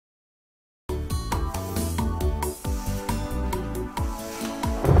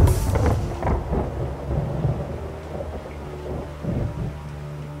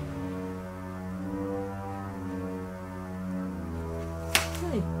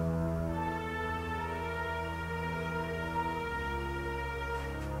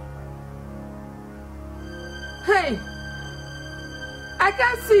Hey! I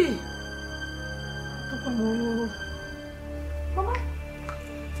can't see! Mama?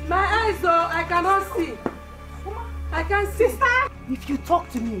 My eyes though, I cannot see. Mama? I can't see. Sister! If you talk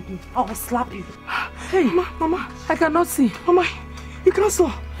to me again, I will slap you. Hey, Mama, I cannot see. Mama, you can't saw.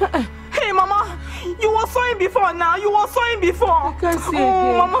 Hey, Mama, you were sawing before now. You were sawing before. I can't see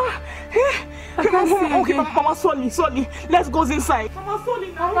again. Mama. Hey. I can't see okay, again. Mama, sorry. Let's go inside. Mama,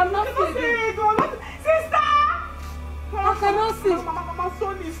 sorry now. I cannot see again. Sister! I cannot see. Mama,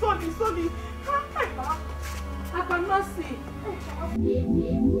 sorry. I cannot see.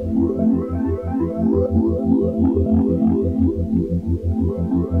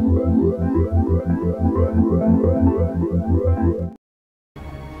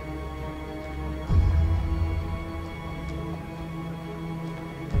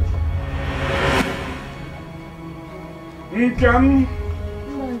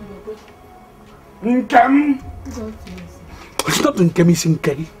 Nkem. It's not Nkem, it's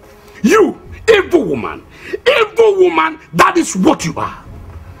Nkeri. You, evil woman, that is what you are.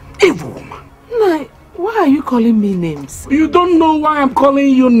 Evil woman. Nai, why are you calling me names? You don't know why I'm calling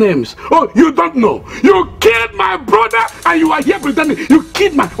you names. Oh, you don't know. You killed my brother and you are here pretending. You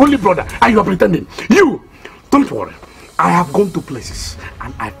killed my only brother and you are pretending. You, don't worry. I have gone to places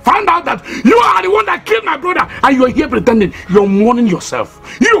and I found out that you are the one that killed my brother and you are here pretending. You're mourning yourself.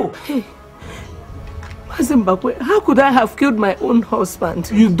 You! Hey, Zimbabwe, how could I have killed my own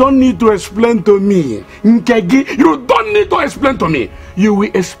husband? You don't need to explain to me. Nkegi, you don't need to explain to me. You will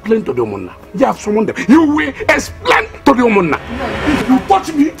explain to the woman. You have summoned them. You will explain to the woman. If you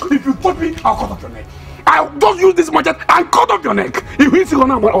touch me, I'll cut off your neck. I'll just use this machete and cut off your neck.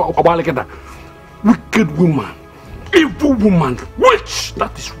 Wicked woman. Evil woman, witch,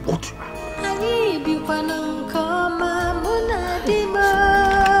 that is what you are.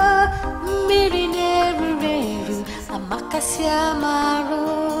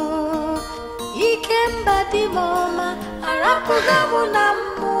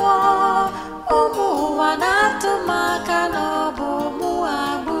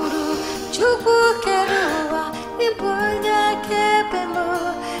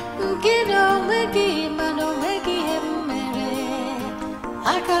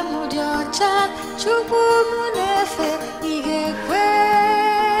 Akamudocha chukumunefe igekwe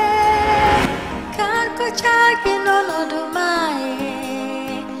kakochaki nonodumae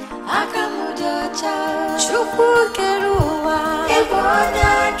akamudocha chukukeruwa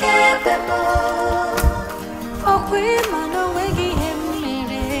ebonya kepemo okwima no wegi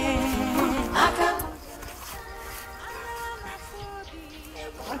hemere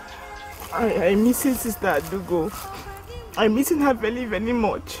I'm missing Sister Adugo. I'm missing her very, very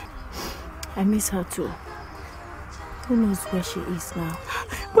much. I miss her too. Who knows where she is now?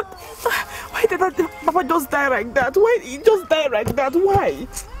 But why did Papa just die like that? Why he just die like that? Why?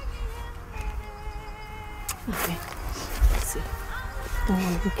 Okay. See. Don't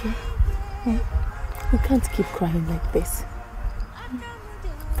worry, okay? We can't keep crying like this.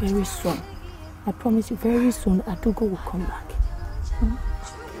 Very soon. I promise you, very soon Adugo will come back.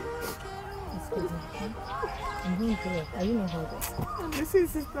 Are you not hungry? This is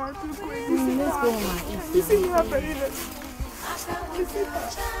Sister Adugo. Let's go on. You see her very late.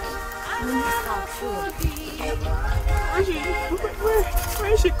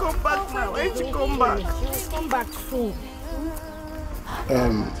 When she come back now? When she come back? She'll come back soon.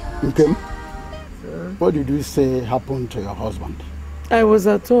 Nkem, what did you say happened to your husband? I was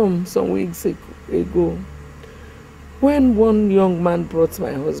at home some weeks ago when one young man brought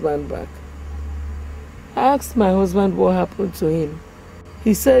my husband back. I asked my husband what happened to him.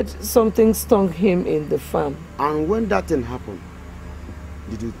 He said something stung him in the farm. And when that thing happened,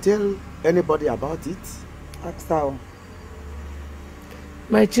 did you tell anybody about it? Ask her.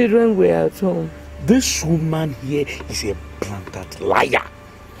 My children were at home. This woman here is a blatant liar.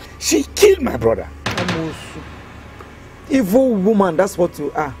 She killed my brother. Evil woman, that's what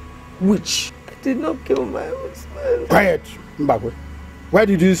you are. Witch. I did not kill my husband. Quiet, Mbagwe. Why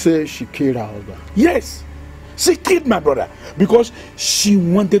did you say she killed her husband? Yes, she killed my brother because she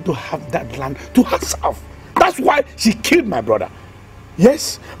wanted to have that land to herself. That's why she killed my brother.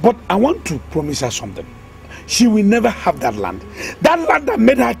 Yes, but I want to promise her something. She will never have that land. That land that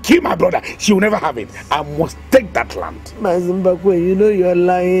made her kill my brother, she will never have it. I must take that land. My Zimbabwe, you know you're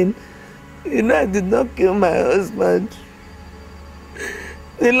lying. You know I did not kill my husband.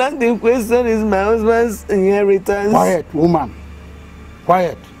 The land in question is my husband's inheritance. Quiet, woman.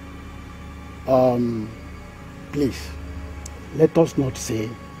 Quiet. Please, let us not say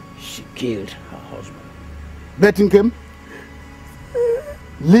she killed her husband. But Nkem,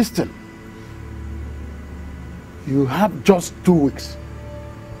 listen. You have just 2 weeks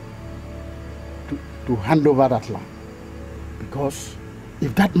to hand over that land. Because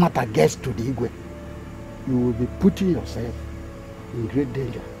if that matter gets to the Igwe, you will be putting yourself in great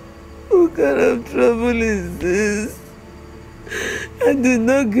danger. What kind of trouble is this? I did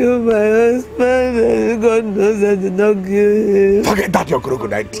not kill my husband, and God knows I did not kill him. Forget that, your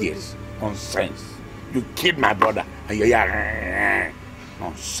crocodile tears. Nonsense. You killed my brother, and you're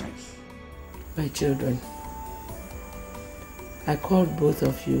nonsense. My children, I called both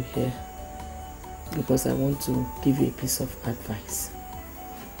of you here because I want to give you a piece of advice.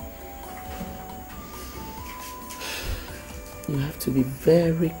 You have to be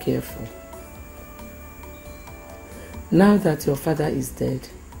very careful. Now that your father is dead,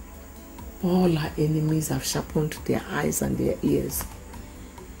 all our enemies have sharpened their eyes and their ears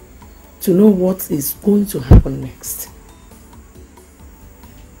to know what is going to happen next.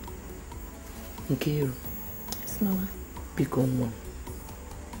 Nkiru. Yes, Mama. Become one.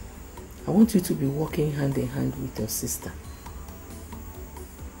 I want you to be working hand in hand with your sister.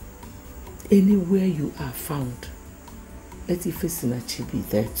 Anywhere you are found, let Ifesinachi be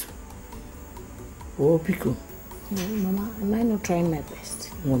there too. Oh, Biko. No, Mama, am I not trying my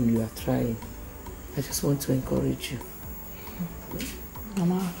best? Mom, you are trying. I just want to encourage you.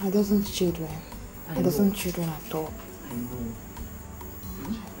 Mama, I doesn't children. I doesn't children at all. I know.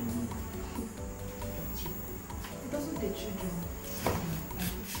 It doesn't take children.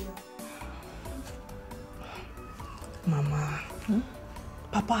 Mama,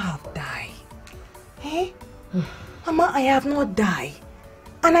 Papa have died. Hey? Mama, I have not died.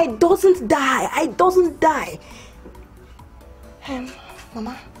 And I doesn't die. I doesn't die.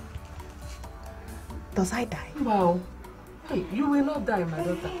 Mama, does I die? Wow. Hey, you will not die, my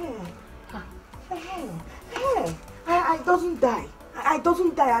daughter. I doesn't die. I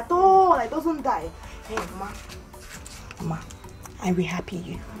doesn't die at all. I doesn't die. Hey, Mama, I will happy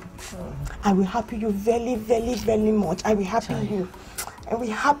you. I will happy you very, very, very much. I will happy you. I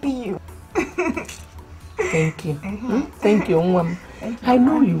will happy you. Thank you. Thank you, Mom. I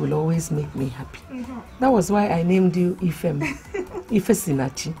know you will always make me happy. That was why I named you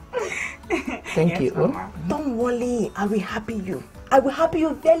Ifesinachi. Thank you. Mama. Don't worry, I will happy you. I will happy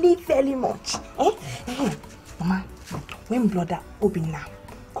you very, very much. Mama, when brother Obina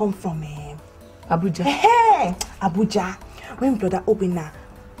come from Abuja. Abuja. When brother Obina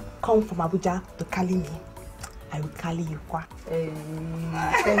come from Abuja to carry me, I will carry you. Hey,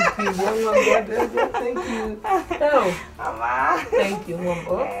 thank you, Mom. Thank you. Oh, Mama. Thank you, Mom.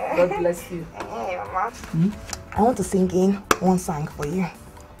 Oh, God bless you. Hey, Mama. I want to sing in one song for you.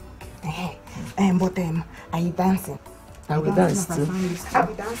 But are you dancing? I will dance too. I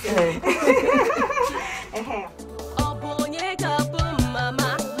will dancing.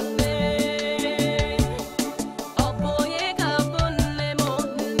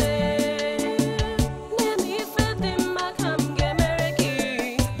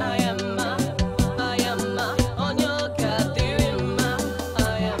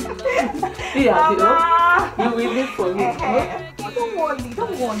 Yeah, you will live for me.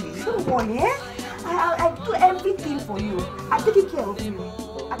 Don't worry. I do everything for you. I take care of you.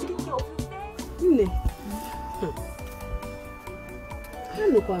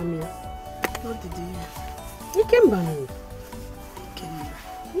 Look at me. What did you?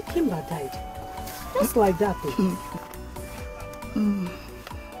 Ikemba died. Just like that.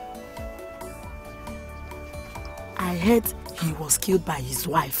 I heard he was killed by his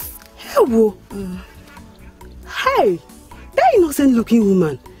wife. Hey, hey, that innocent looking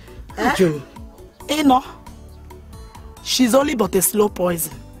woman. No. She's only but a slow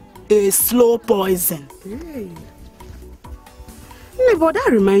poison. A slow poison. Hey. No, but that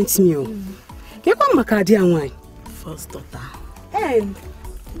reminds me of wine. First daughter. And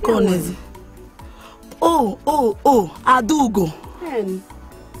Ngozi. Oh, Adugo. And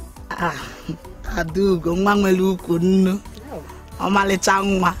Adugo, Mangweluku no. Omalicha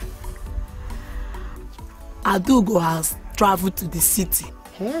nwa. Adugo has traveled to the city.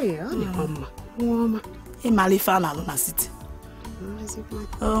 Hey, Mama. Imalifa na Luna City.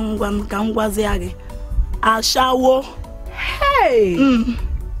 Ngozi agi. Ashawo. Hey!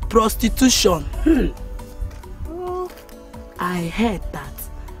 Prostitution. I heard that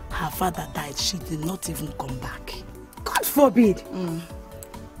her father died. She did not even come back. God forbid.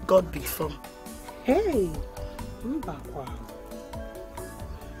 God be firm. Hey!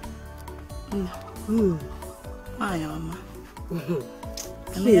 My mama.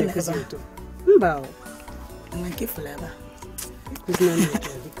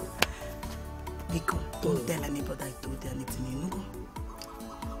 Biko, don't tell anybody I told you anything, you know.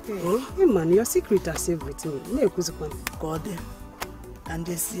 Hey man, your secret are safe with me. God, and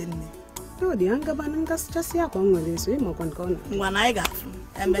just see me. No, the anger ban just here come with this. One I got from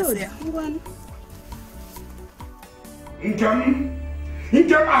Embassy. Nkem,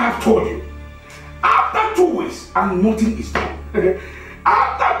 I have told you. After 2 weeks and nothing is done.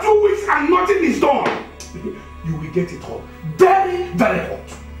 After 2 weeks and nothing is done, you will get it all. Very, very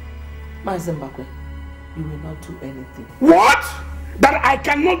hot. My Zimbabwe, you will not do anything. What? That I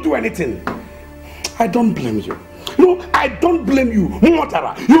cannot do anything? I don't blame you. No, I don't blame you,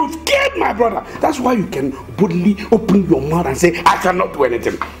 Motara. You scared my brother. That's why you can boldly open your mouth and say, I cannot do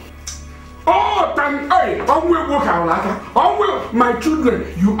anything. Oh, my children,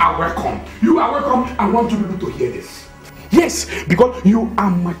 you are welcome. You are welcome. I want you people to hear this. Yes, because you are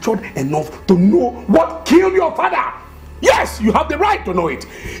matured enough to know what killed your father. Yes, you have the right to know it.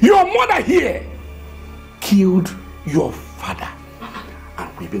 Your mother here killed your father. And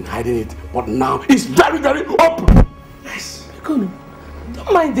we've been hiding it, but now it's very, very open. Yes. Don't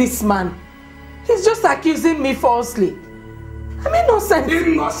mind this man. He's just accusing me falsely. I'm innocent.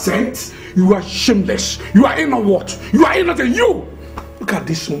 Innocent? You are shameless. You are innocent what? You are innocent. You! Look at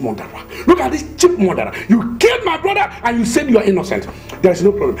this murderer. Look at this cheap murderer. You killed my brother and you said you are innocent. There is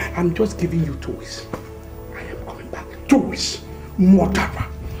no problem. I'm just giving you 2 weeks. I am coming back. 2 weeks. Murderer.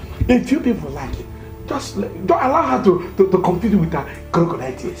 If you people like it, just don't allow her to compete with her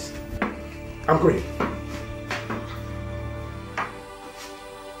crocodile tears. I'm going.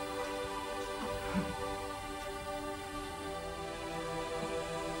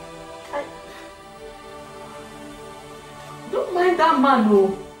 Don't mind that man,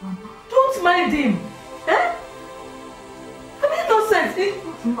 no. Don't mind him. Eh? I'm innocent.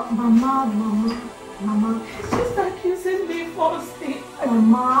 Mama. He's just accusing me falsely.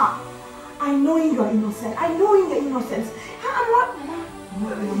 Mama, I know you are innocent. I know you're innocent. Mama.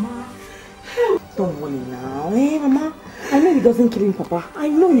 Don't worry now, Mama. I know he doesn't kill him, Papa. I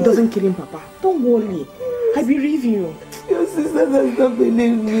know he doesn't kill him, Papa. Don't worry. I believe you. Your sister does not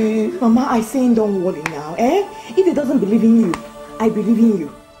believe me. Mama, I say don't worry now, If he doesn't believe in you, I believe in you.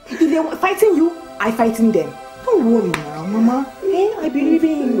 If they're fighting you, I fighting them. Don't worry now, Mama. I believe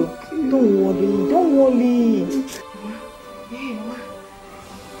in you. Don't worry. Hey, Mama.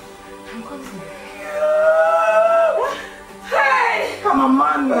 I'm coming. Hey! Come on,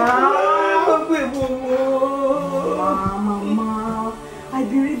 Mama. Mama. I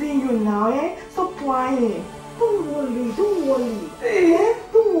believe in you now, Stop crying. Don't worry. Don't worry.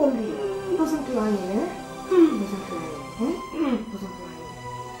 Doesn't cry, Doesn't cry, Doesn't cry.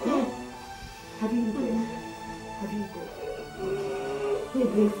 Have you eaten? Let me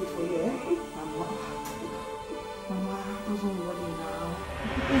bring food for you, Mama, doesn't worry now.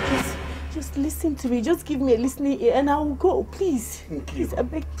 Just listen to me. Just give me a listening ear and I will go. Please. Please, I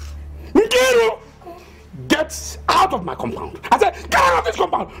beg. Nkiru! Get out of my compound. I said, get out of this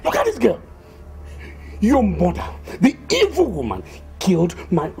compound. Look at this girl. Your mother, the evil woman, killed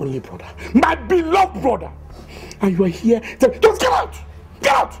my only brother, my beloved brother. And you are here. Just get out.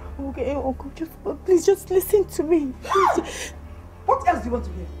 Get out. Okay, Uncle, please just listen to me. Please. What else do you want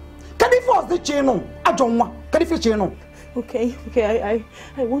to hear? Can you force the channel? I don't want. Can you feel channel? Okay, I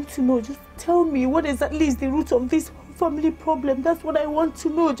want to know. Just tell me what is at least the root of this family problem. That's what I want to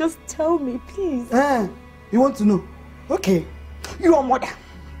know. Just tell me, please. You want to know? Okay. Your mother,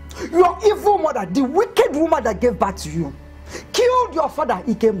 your evil mother, the wicked woman that gave birth to you, killed your father.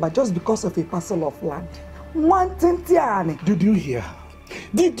 He came back just because of a parcel of land. Did you hear her?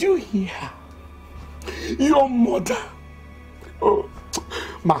 Did you hear her? Your mother. Oh,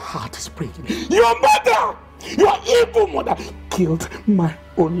 my heart is breaking. Your mother, your evil mother, killed my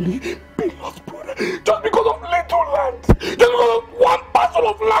only beloved brother just because of little land, just because of one parcel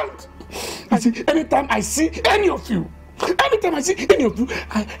of land. I see, anytime I see any of you, I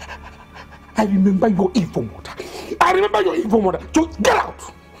remember your evil mother. I remember your evil mother. Just get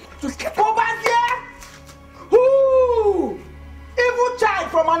out. Just get out. Over here. Who? Evil child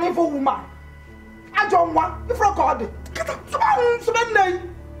from an evil woman. I don't want. If I call it. Get out.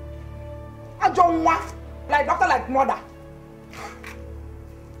 I don't want. Like doctor, like mother.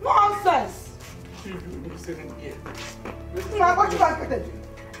 Nonsense. You listening here. No, I got you back at it.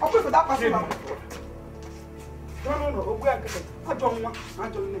 I'll pay for that person now. No. I don't want.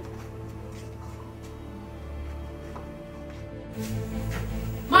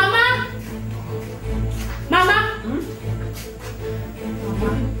 Mama!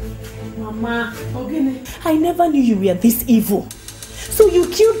 I never knew you were this evil. So you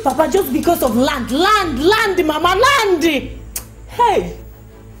killed Papa just because of land, Mama, land! Hey!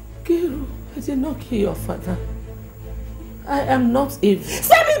 Kiru, I did not kill your father. I am not evil.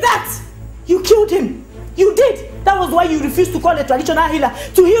 Say me that! You killed him. You did. That was why you refused to call a traditional healer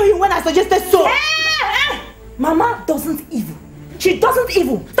to heal him when I suggested so. Mama doesn't evil. She doesn't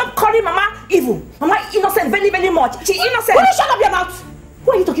evil. Stop calling Mama evil. Mama innocent very, very much. She innocent. Will you shut up your mouth?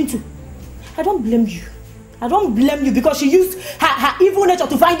 Who are you talking to? I don't blame you. I don't blame you because she used her evil nature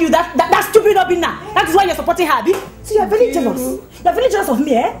to find you that stupid Obina. That is why you're supporting her, Abi. So you're very jealous. You're very jealous of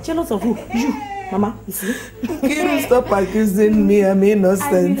me, eh? Jealous of who? You. Mama, you see? Can you stop accusing me? I'm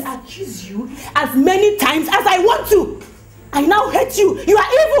innocent. I will accuse you as many times as I want to. I now hate you. You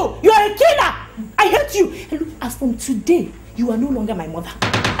are evil. You are a killer. I hate you. And look, as from today, you are no longer my mother.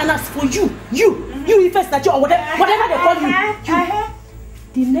 And as for you first that you or whatever they call you,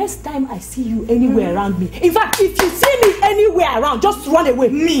 the next time I see you anywhere around me, in fact, if you see me anywhere around, just run away.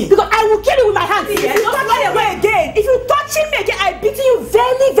 Me? Because I will kill you with my hands. If you touch me away again, if you touch me again, I beat you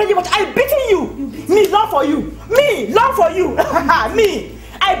very, very much. I beating you. Me, love for you. Me, love for you. Me.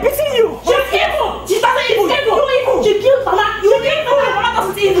 I beating you. She's evil. She's not evil. You evil. She killed Mama. You evil. Mama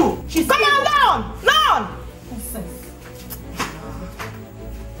doesn't evil. She's come on down. Down.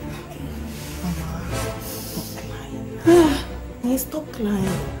 Stop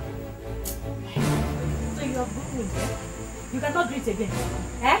crying. So you are going. You cannot greet again.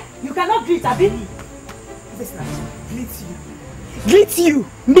 Eh? You cannot greet, Abi. Listen, greet you. Greet you.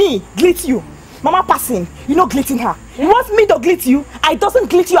 Me. Greet you. Mama passing. You know greeting her. You want me to greet you? I doesn't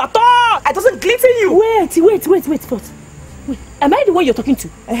greet you at all. I doesn't greet you. Wait. First. Wait. Am I the one you're talking to?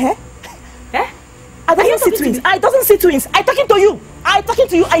 Eh? I doesn't see twins. I doesn't see twins. I talking to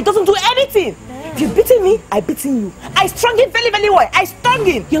you. I doesn't do anything. If you're beating me, I beating you. I strung it very, very well. I strung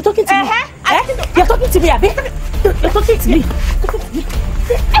it. You're talking to me. You're talking to me, Abi. You're talking to me.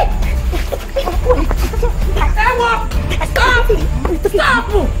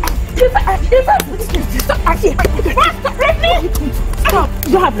 Stop!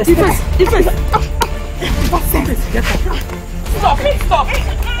 You have respect. Stop.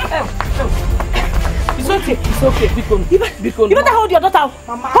 It's okay. You better hold your daughter.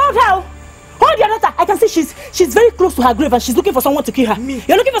 Hold her. Hold your daughter. I can see she's very close to her grave and she's looking for someone to kill her. Me.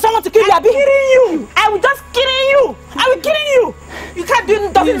 You're looking for someone to kill me. I'll be killing you. I will just killing you. I will killing you. You can't do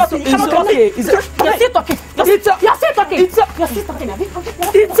nothing. It's okay. You're still talking. You're still talking. It's okay.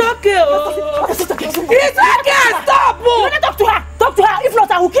 It's okay. Stop. You wanna talk to her? Talk to her. If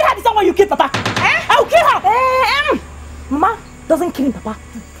not, I will kill her. The someone you kill, Papa. I will kill her. Mama doesn't kill him, Papa.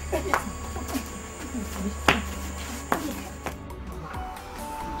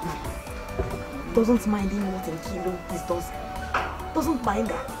 Doesn't mind him what in kilo this does. Doesn't mind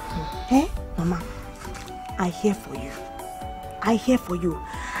that. Mama, I here for you.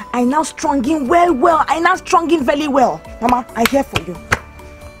 I now strong in well. I now strong in very well. Mama, I here for you.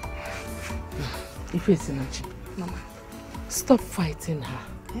 Ezeonu, Mama, stop fighting her.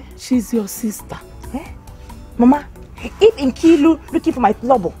 She's your sister. Mama, if in kilo looking for my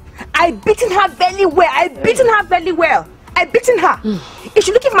trouble, I beaten her very well. I beaten her. If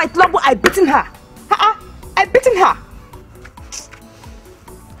she looking for my trouble, I beaten her. I beaten her.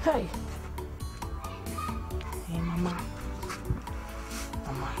 Hey,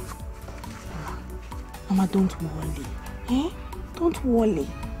 Mama, don't worry. Don't worry.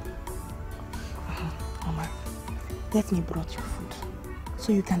 Mama, let me brought your food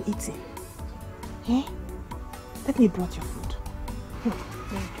so you can eat it. Let me brought your food.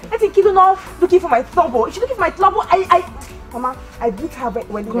 I think you don't know looking for my trouble. If she's looking for my trouble, Mama, I beat her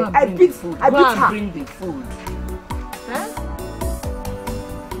when I beat her. Bring the food.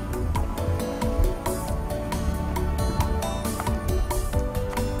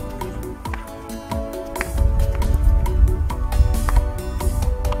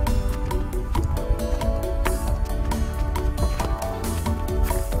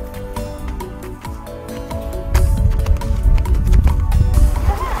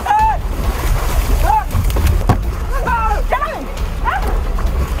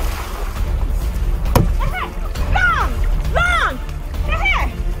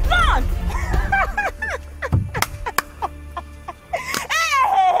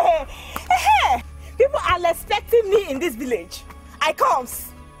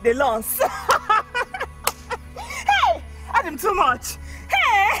 The lawns. Hey, I am too much.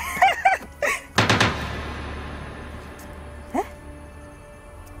 Hey.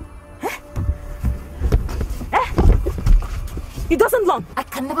 It doesn't long. I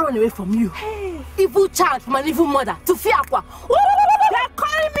can never run away from you. Evil child from an evil mother. To fear aqua. You're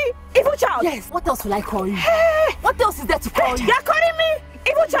calling me evil child? Yes. What else will I call you? What else is there to call you? You're calling me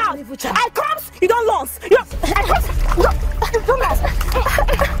evil child. I comes, you don't lose. I comes, you don't lose.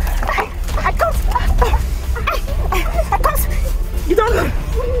 I comes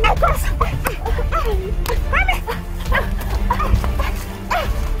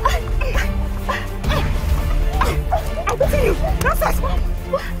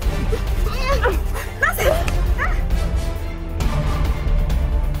Nonsense!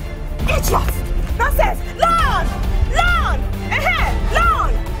 Idiot! Nonsense! Lawn! Lawn!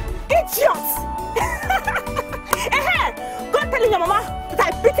 Lawn! Idiot! Go tell your mama that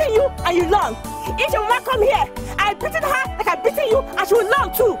I'm beating you and you learn. If your mama come here, I'm beating her like I'm beating you and she will learn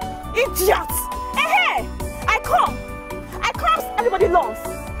too. Idiot! I come, everybody learns.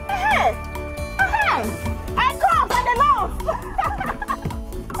 I come and they learn.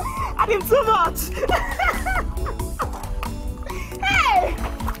 I did too much.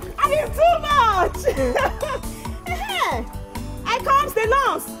 I did too much. I come, they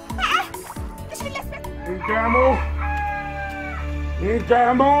learn. You should respect. Nkem!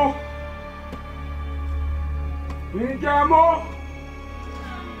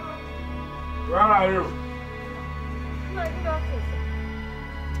 Where are you? No, in the office.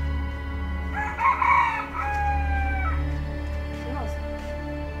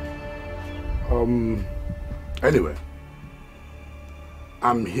 Anyway,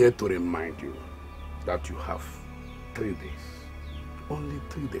 I'm here to remind you that you have 3 days, only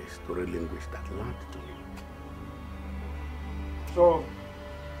 3 days to relinquish that land to me. So,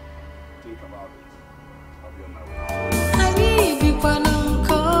 think about it. I'll be on my way.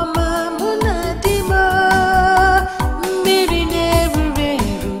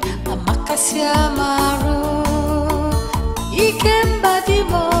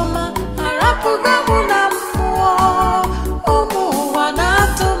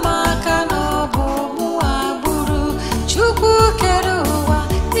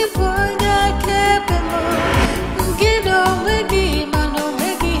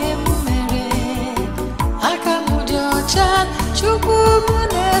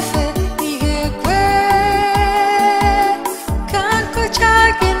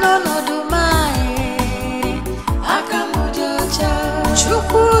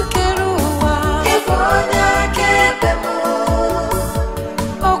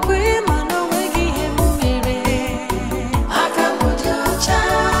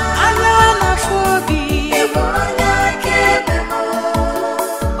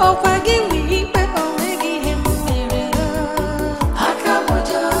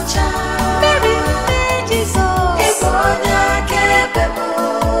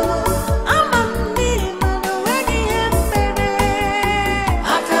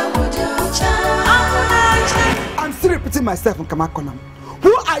 Myself in Kamakonam.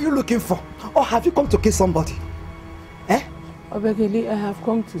 Who are you looking for? Or have you come to kill somebody? Obiageli, I have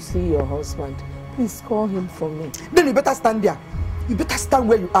come to see your husband. Please call him for me. Then you better stand there. You better stand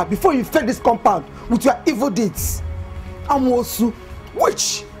where you are before you infect this compound with your evil deeds. Amosu,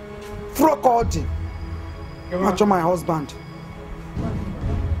 witch, Frokodi. Macho my husband.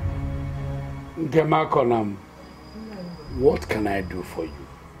 Kamakonam, what can I do for you?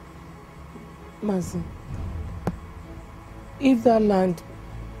 Mazi, if that land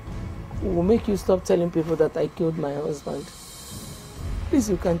will make you stop telling people that I killed my husband, please,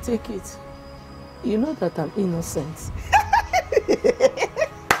 you can take it. You know that I'm innocent.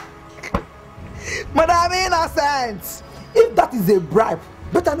 Madam innocent! If that is a bribe,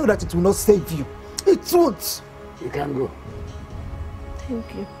 better know that it will not save you. It won't. You can go.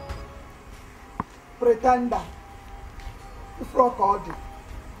 Thank you. Pretender. Frokodi.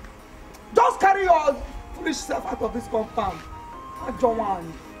 Just carry your foolish self out of this compound.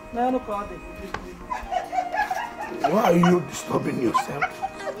 Why are you disturbing yourself?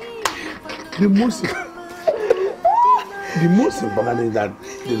 The most important is that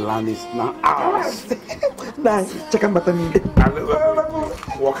the land is now ours. Nice. Check out button.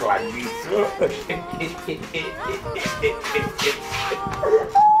 Walk like this.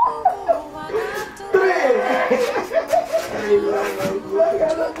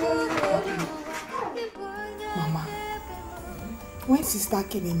 Mama, when sister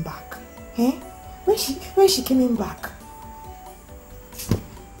came back, when she came back?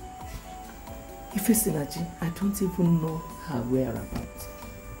 If it's Ilaji, I don't even know her whereabouts.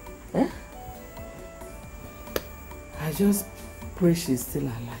 I just pray she's still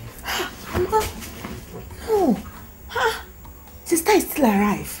alive. Mama, no. Sister is still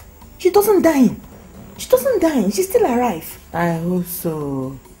alive. She doesn't die. She doesn't die. She's still alive. I hope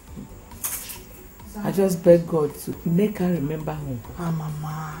so. I just beg God to make her remember home.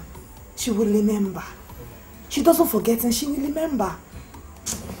 Mama, she will remember. She doesn't forget and she will remember.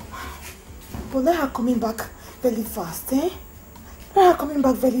 But let her coming back very fast, Let her coming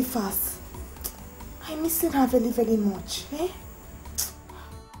back very fast. I'm missing her very, very much,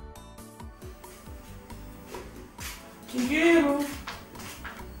 Nkiru!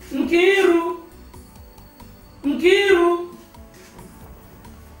 Nkiru! Nkiru!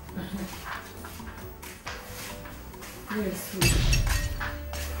 Yes,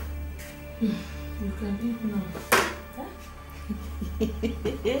 you can eat now.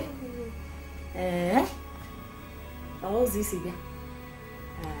 How's this again?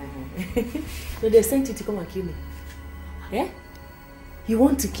 So they sent you to come and kill me. Eh? You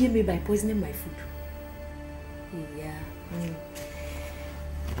want to kill me by poisoning my food? Yeah.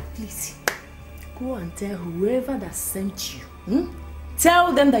 Please, go and tell whoever that sent you.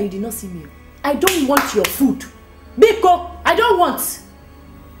 Tell them that you did not see me. I don't want your food. Biko, I don't want.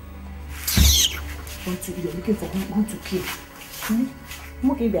 You're looking for who to kill.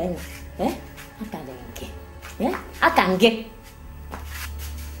 Eh? I can get.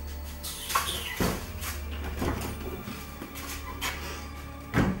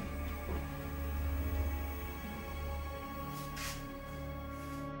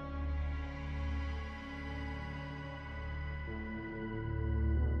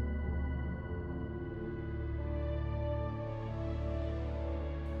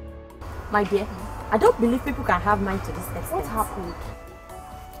 My dear, I don't believe people can have mind to this extent. What happened?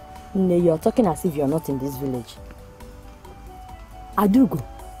 No, you're talking as if you're not in this village. Adugo,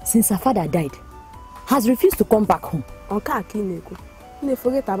 since her father died, has refused to come back home. They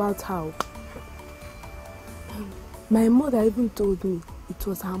forget about how. My mother even told me it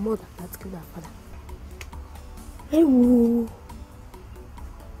was her mother that killed her father. Hey, woo.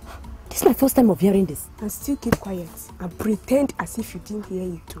 This is my first time of hearing this. And still keep quiet and pretend as if you didn't hear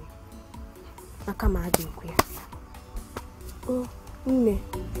it too. Oh, Nne,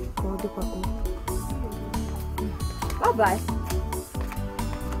 bye-bye.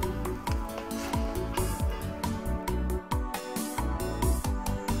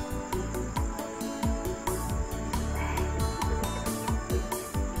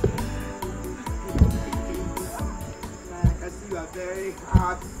 I see you are very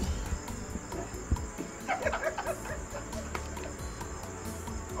happy.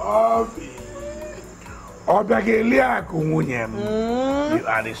 Obiageli, you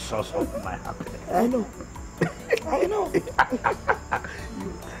are the source of my happiness. I know. I know.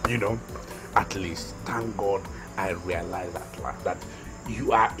 You know, at least, thank God, I realized at last that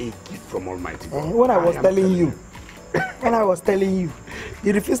you are a gift from Almighty God. When I was telling you,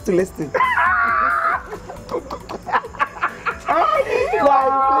 you refused to listen.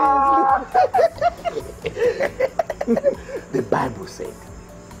 The Bible said,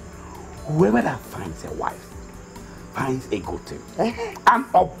 whoever that finds a wife finds a good thing and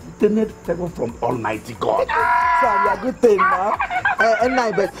obtained favor from Almighty God. Sam, you are good thing now.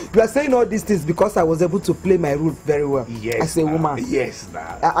 But you are saying all these things because I was able to play my role very well. Yes, as a woman. Yes,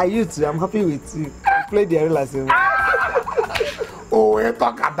 now. Are you too? I'm happy with you. You play the role as a woman. Oh, we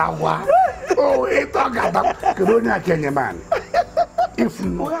talk at that one. Oh, we talk at that. Kuronya Kenya man. If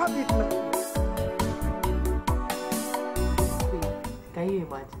not. We have it now. Can you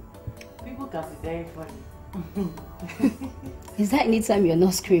imagine? People can be very funny. Is that anytime you're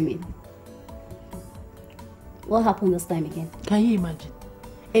not screaming? What happened this time again? Can you imagine?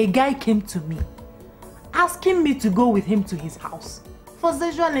 A guy came to me, asking me to go with him to his house for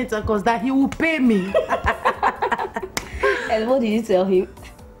sexual intercourse, that he will pay me. And what did you tell him?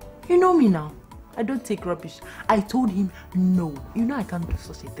 You know me now. I don't take rubbish. I told him, no. You know I can't do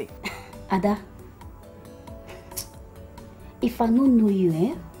such a thing. Ada, if I don't know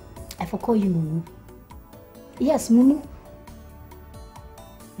you, I for call you Mumu. Yes, Mumu.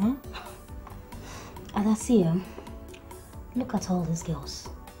 Ada, see, look at all these girls.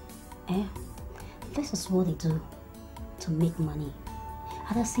 This is what they do to make money.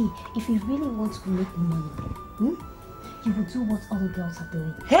 Ada, see, if you really want to make money, you will do what other girls are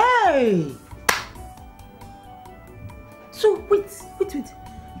doing. Hey! So, wait.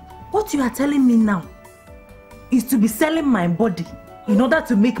 What you are telling me now is to be selling my body in order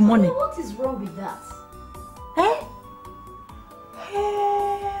to make money. What is wrong with that? Hey,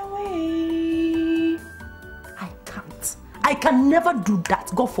 I can never do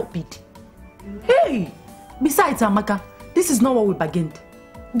that, God forbid. Hey! Besides, Amaka, this is not what we bargained.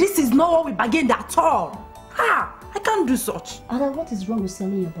 This is not what we bargained at all. Ha! I can't do such. Ada, what is wrong with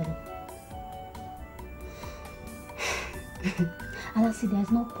selling your body? Ada, see,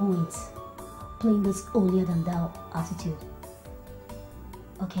 there's no point playing this holier than thou attitude.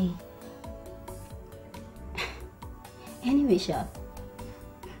 Okay? Anyway, Sha,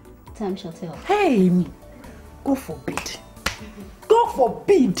 time shall tell. Hey, me. God forbid. God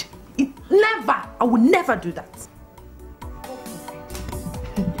forbid. Never. I will never do that.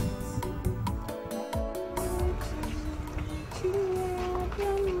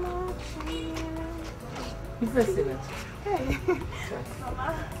 You first say that. Hey.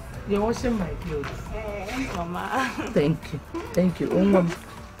 Mama. You're washing my clothes. Mama. Thank you. Thank you. Oh,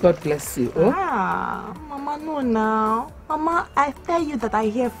 God bless you. Oh? Mama, no now. Mama, I tell you that I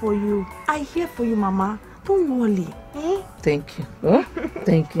here for you. I here for you, Mama. Don't worry. Eh? Thank you. Oh?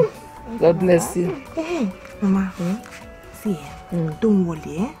 Thank you. God bless you. Hey, Mama. See, don't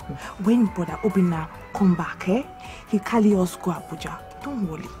worry. Eh? When Brother Obina come back, he carry us go Abuja. Don't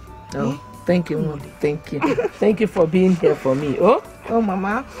worry. Oh, thank you, Mom. Thank you. Thank you for being here for me. Oh,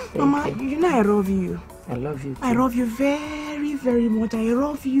 Mama. Mama, you know I love you. I love you too. I love you very, very much. I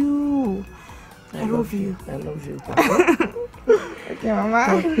love you. I love you. I love you. Okay,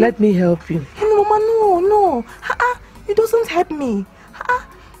 Mama. Let me help you. No, Mama, no. You doesn't help me.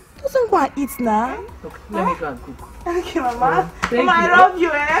 Doesn't go and eat now. Okay, let me go and cook. Okay, Mama. Thank Mama, you. I love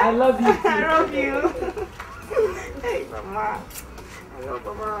you, I love you too. I love you. Hey, Mama. I love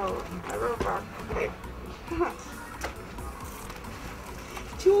Mama. I love her.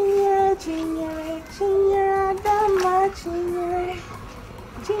 Chinyere, chinyere, chinyere, dama, chinyere.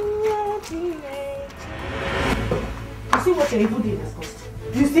 Chinyere, chinyere. You see what your evil deed has cost?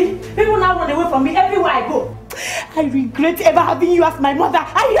 You see? People now run away from me everywhere I go. I regret ever having you as my mother.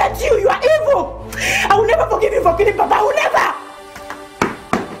 I hate you. You are evil. I will never forgive you for killing Papa. I will never.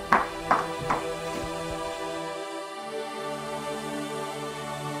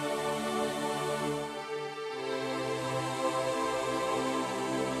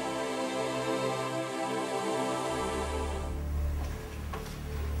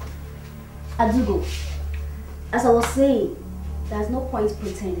 Adugo, as I was saying, there's no point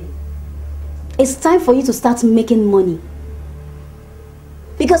pretending. It's time for you to start making money.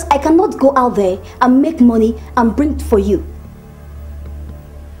 Because I cannot go out there and make money and bring it for you.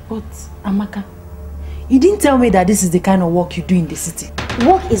 But, Amaka, you didn't tell me that this is the kind of work you do in the city.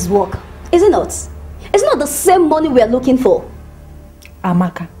 Work is work, is it not? It's not the same money we are looking for.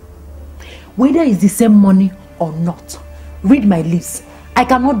 Amaka, whether it's the same money or not, read my lips. I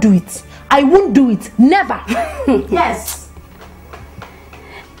cannot do it. I won't do it. Never. Yes.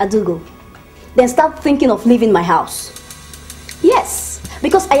 Adugo, then start thinking of leaving my house. Yes,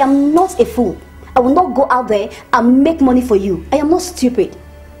 because I am not a fool. I will not go out there and make money for you. I am not stupid.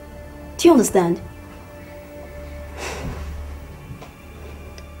 Do you understand?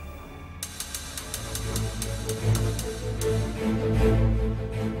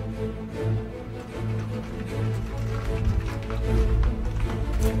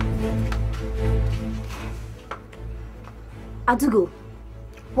 Adugo,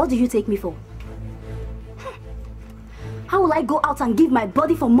 what do you take me for? How will I go out and give my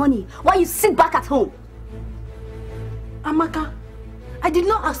body for money while you sit back at home? Amaka, I did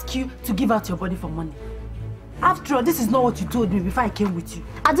not ask you to give out your body for money. After all, this is not what you told me before I came with you.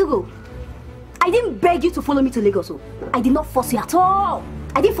 Adugo, I didn't beg you to follow me to Lagos. I did not force you at all.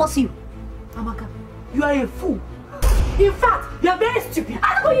 I didn't force you. Amaka, you are a fool. In fact, you are very stupid.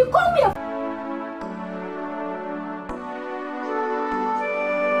 Adugo, you call me a fool.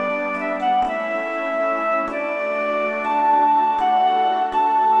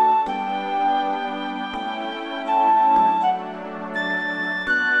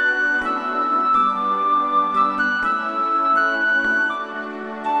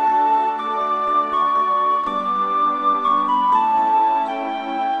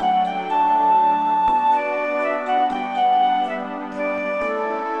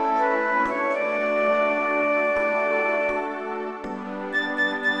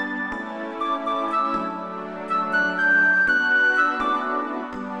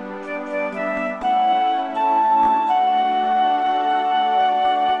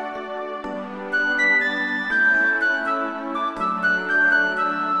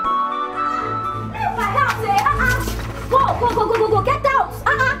 Go, get out!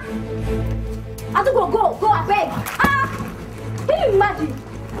 Adugo, go, I beg. Can you imagine?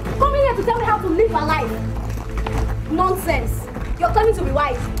 Coming here to tell me how to live my life. Nonsense. You're coming to be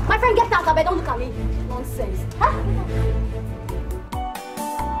wise. My friend, get out, I beg, don't look at me. Nonsense.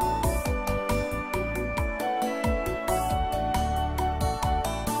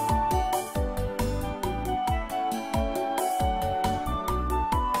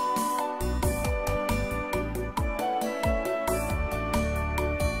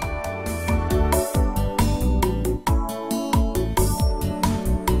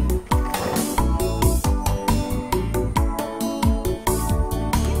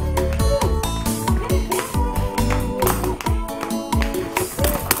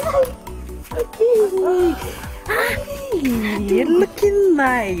 You're looking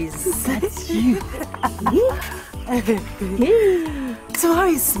nice. That's you. So how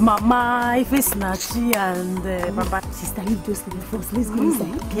is Mama, if it's Nachi and Papa? Sister, leave those things first. Let's go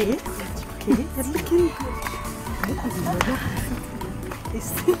inside. Okay. Okay. You're looking good.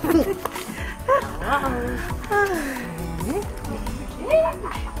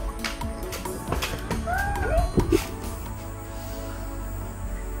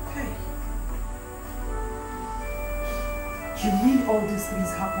 You mean all these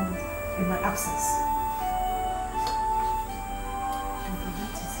things happened in my absence?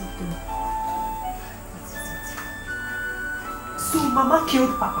 That is it though. That is it. So Mama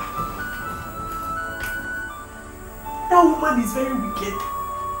killed Papa. That woman is very wicked.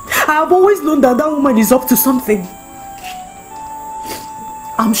 I have always known that woman is up to something.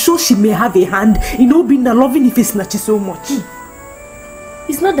 I'm sure she may have a hand in Obinna loving Ifesinachi so much.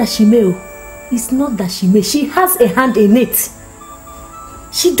 It's not that she may. It's not that she may. She has a hand in it.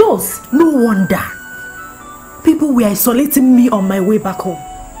 She does. No wonder. People were isolating me on my way back home.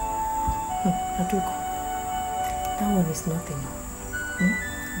 Aduko, that one is nothing.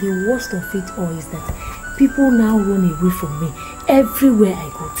 The worst of it all is that people now run away from me. Everywhere I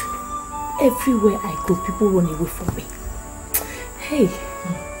go to. Everywhere I go, people run away from me. Hey,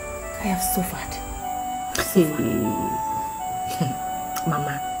 I have suffered.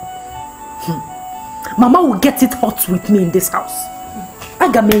 Mama. Mama will get it hot with me in this house.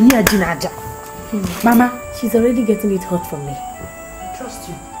 Mama, she's already getting it hot from me. I trust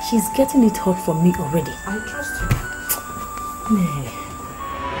you. She's getting it hot from me already. I trust you.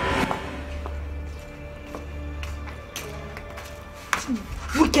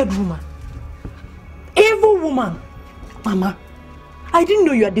 Wicked woman. Evil woman. Mama, I didn't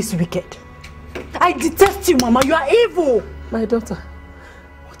know you are this wicked. I detest you, Mama. You are evil. My daughter,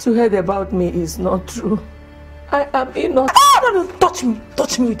 what you heard about me is not true. I am innocent. No, touch me.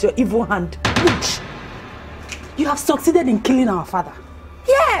 Touch me with your evil hand. Witch. You have succeeded in killing our father.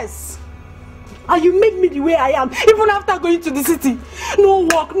 Yes. And you made me the way I am, even after going to the city. No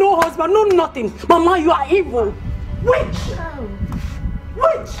work, no husband, no nothing. Mama, you are evil. Witch.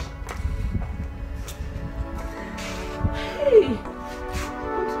 Witch. Hey.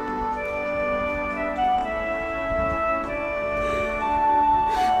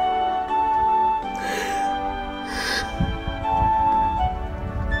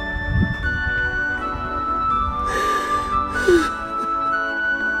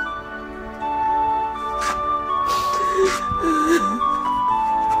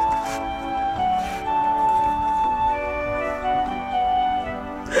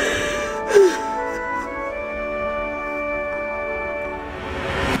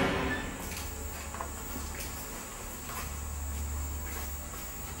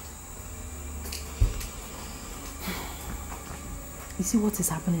 You see what is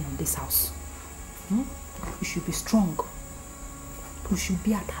happening in this house? You should be strong. You should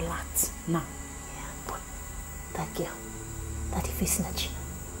be at alert now. Yeah, but that girl, that Ifesinachi,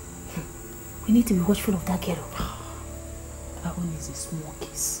 we need to be watchful of that girl. That one is a small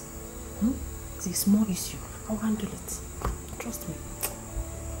case. It's a small issue. I'll handle it. Trust me.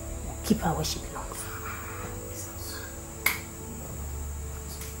 Keep her where she belongs.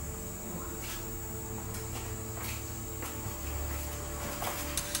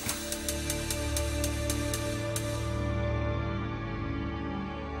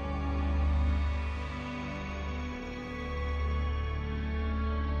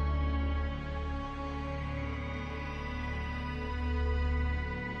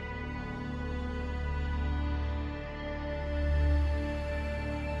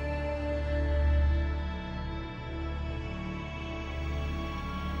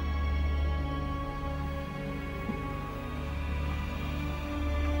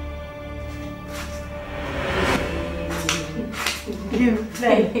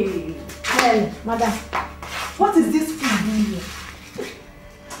 Hey, madam. What is this food doing here?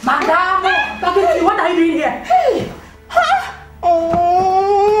 Madam! What are you doing here? Hey!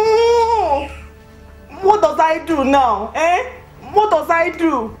 Oh! What does I do now? Eh? What does I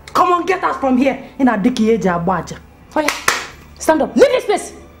do? Come on, get us from here. In a dicky age, stand up. Leave this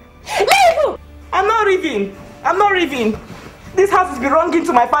place. Leave! I'm not leaving. I'm not leaving. This house is belonging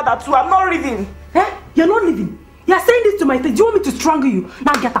to my father too. I'm not leaving. Eh? You're not leaving. You're saying this to my face. Do you want me to strangle you?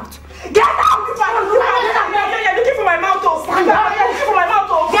 Now get out. Get out! You're looking for my mouth. You're looking for my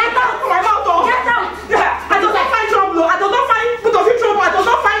mouth. Get out! For my mouth. Get out! I do not find trouble. I do not find put of you trouble. I do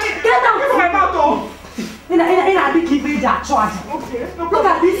not find it. Get out! For my mouth. In a big keep charge. Okay. No Look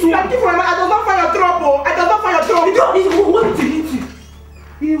at this one. I do not find your trouble. I do not find your trouble. You want to hit you.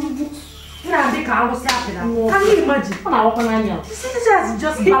 Can you imagine? You see this guy is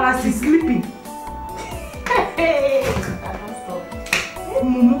just balancing, sleeping. Hey, I don't stop. Hey,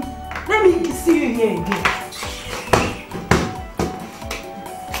 Mumu, let me see you here again.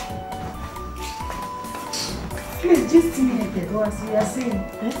 Please, just see me again. What you are saying?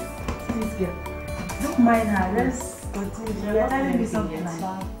 Eh? See this girl. Don't mind her. Let's continue. You are telling me something like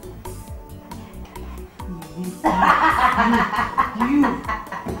that. You.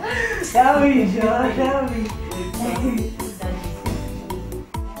 Tell me, Joe. Tell me.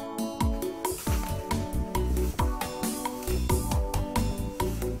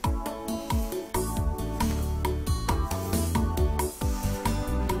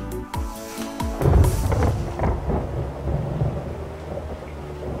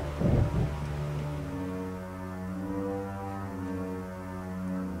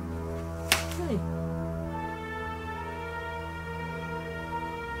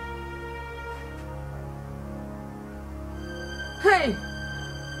 Hey,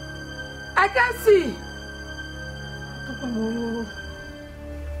 I can't see.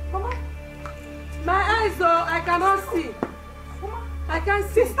 Mama, my eyes though, I cannot see. Mama, I can't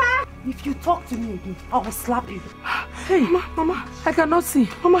see. Sister, if you talk to me again, I will slap you. Hey, Mama, I cannot see.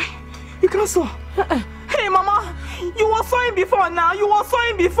 Mama, you can't see. Hey, Mama, you were sawing before now. You were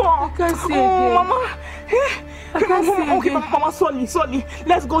sawing before. I can't see again. Mama. I can't see okay, again. Mama, sorry.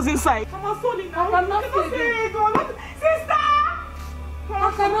 Let's go inside. Mama, sorry now. I cannot see again. Sister! I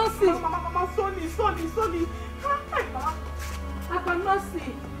cannot see. Mama, sorry. I cannot see.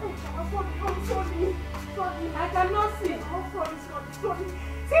 I'm sorry. I cannot see. I'm sorry.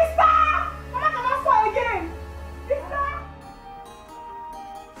 Sister! Mama cannot fall again. Sister!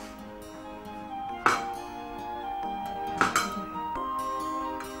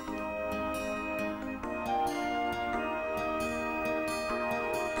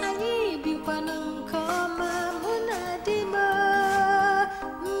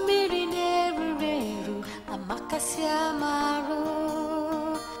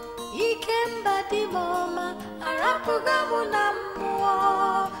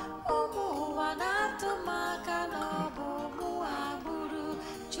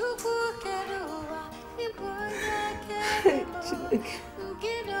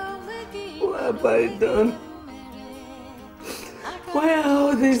 What have I done? Why are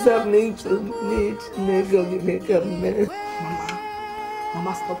all this happening to me?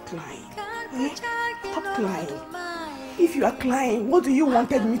 Mama, stop crying. Stop crying. If you are crying, what do you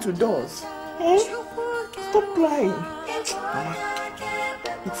wanted me to do? Stop crying. Mama,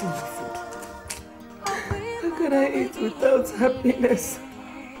 it's in your food. How can I eat without happiness?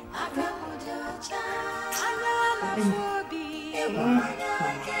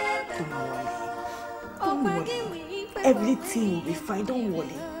 Don't worry. Everything will be fine. Don't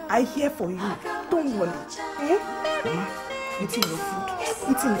worry. I'm here for you. Don't worry. Mama, it's in your food.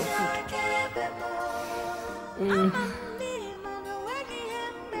 It's in your food.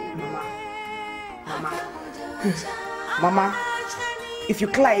 Mama, if you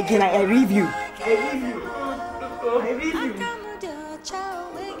cry again, I leave you. I leave you.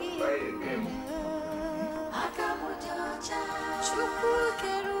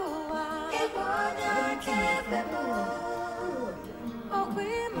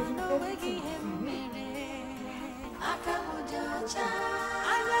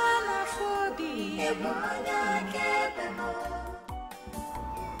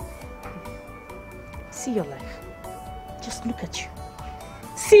 See your life. Just look at you.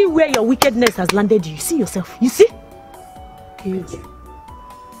 See where your wickedness has landed you. See yourself. You see?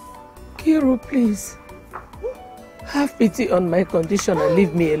 Kiru, please. Have pity on my condition and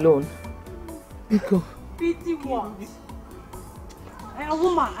leave me alone. Biko. Pity what? Hey,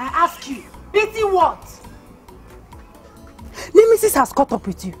 woman, I ask you. Pity what? Nemesis has caught up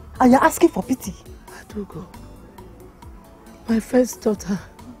with you and you're asking for pity. Adugo, my first daughter.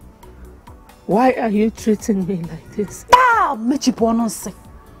 Why are you treating me like this? Ah, I'm not your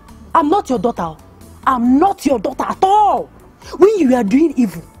daughter. I'm not your daughter at all. When you were doing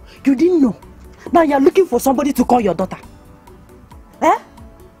evil, you didn't know. Now you're looking for somebody to call your daughter. Eh?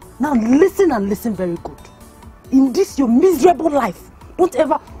 Now listen and listen very good. In this your miserable life, don't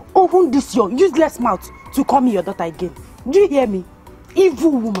ever open this your useless mouth to call me your daughter again. Do you hear me?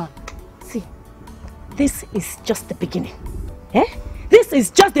 Evil woman. See, this is just the beginning. Eh? This is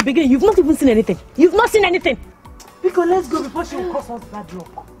just the beginning. You've not even seen anything. You've not seen anything. Because let's go before she will cause us bad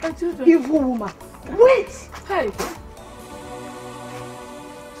luck. Evil woman. Wait! Hey!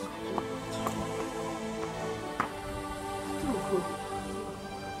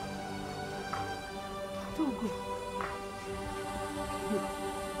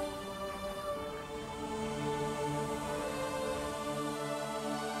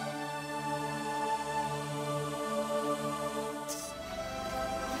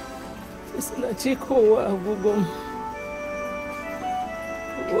 Chika,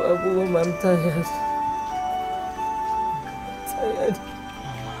 I'm tired.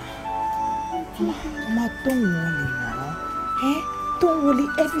 Mama, don't worry now. Eh? Don't worry,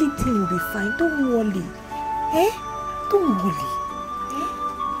 everything will be fine. Don't worry. Eh? Don't worry. Eh?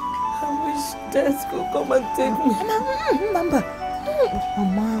 I wish Dad could come and take me.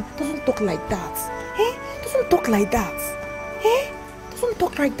 Mama, don't talk like that. Eh? Don't talk like that. Eh? Don't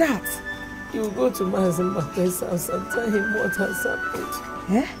talk like that. You go to Mazimba's house and tell him what has happened.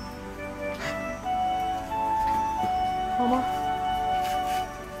 Eh? Mama,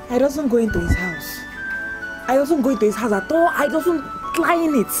 I doesn't go into his house. I doesn't go into his house at all. I doesn't lie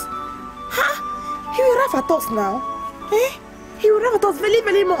in it. Ha! He will laugh at us now. Eh? He will laugh at us very,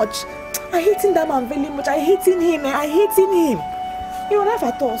 very much. I hate that man very much. I hating him. I hating him. He will laugh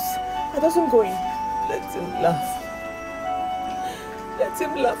at us. I doesn't go in. Let him laugh. Let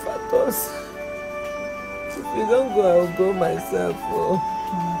him laugh at us. If you don't go, I'll go myself. Oh.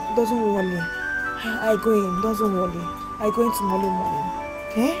 Doesn't worry. I go in. Doesn't worry. I go in tomorrow morning.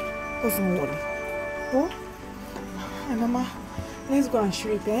 Eh? Doesn't worry. Oh? Hey, Mama, let's go and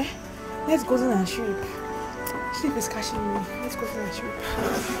sleep, eh? Let's go and sleep. Sleep is catching me. Let's go and sleep.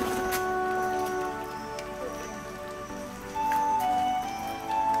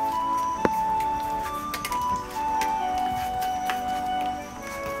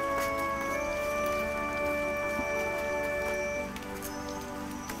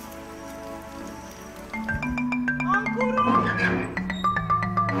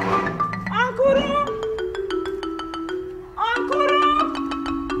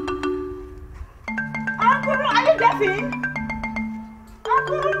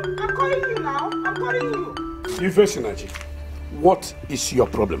 What is your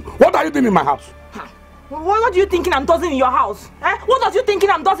problem? What are you doing in my house? What are you thinking I'm doing in your house? Eh? What are you thinking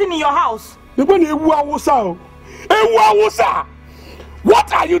I'm doing in your house? What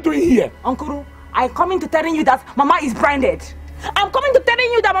are you doing here? Uncle, I'm coming to telling you that Mama is branded. I'm coming to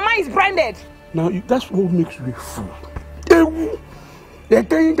telling you that Mama is branded. Now, that's what makes you a fool. They're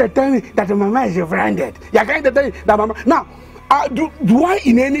telling me that Mama is branded. You're going to tell me that Mama... Now, do I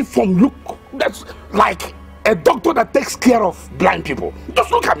in any form look that's like a doctor that takes care of blind people? Just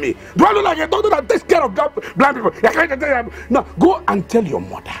look at me. Do I look like a doctor that takes care of blind people? You're going to tell me... Now, go and tell your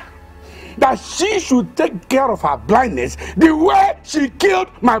mother that she should take care of her blindness the way she killed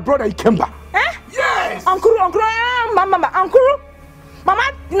my brother Ikemba. Eh? Yes! Uncle, Mama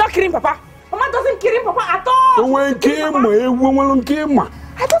did not kill him, Papa. Mama doesn't kill him, Papa, at all. I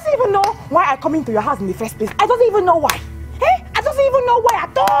don't even know why I come into your house in the first place. I don't even know why. Eh? I don't even know why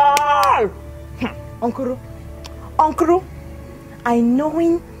at all. Uncle, I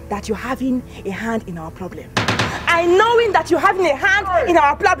knowing that you're having a hand in our problem. I knowing that you're having a hand in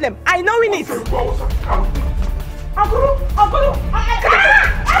our problem. I knowing it.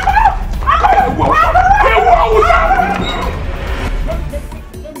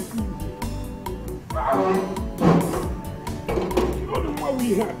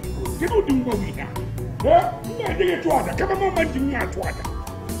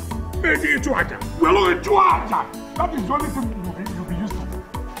 That is the only thing you'll be used to.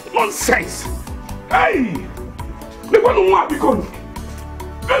 Nonsense! Hey! They want to want to become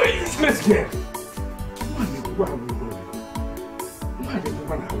very useless here.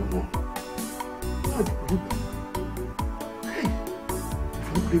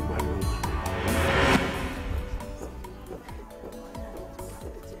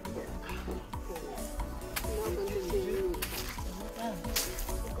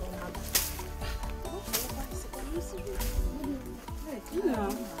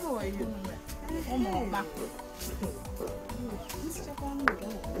 How are you?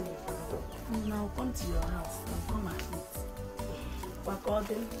 Now come to your house and come and eat.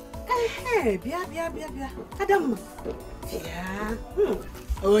 According. Hey, bia. Adam. Yeah.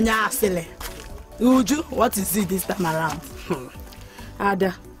 Onya Asile. Uju, what is it this time around?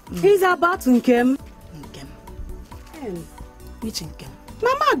 Ada. He's about Nkem. Nkem. Which Nkem?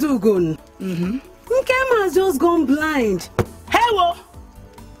 Mama Dugon. Nkem has just gone blind. Hey, wo.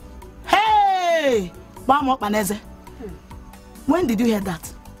 Hey! Mama Paneze. When did you hear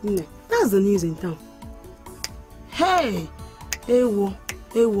that? That's the news in town. Hey! Ewo.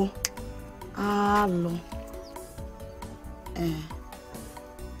 Hello.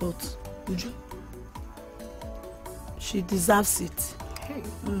 But Uju, she deserves it. Hey.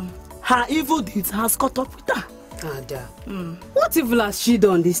 Her evil deeds has caught up with her. Ada. What evil has she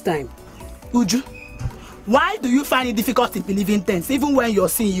done this time? Uju, why do you find it difficult to believe in things even when you're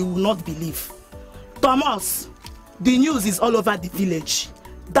seeing you will not believe? Thomas, the news is all over the village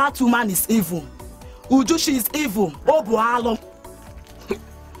That woman is evil. Uju, she is evil. Oh, Boalo.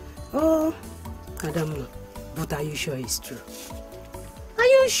 Oh, Adamu, but are you sure it's true? Are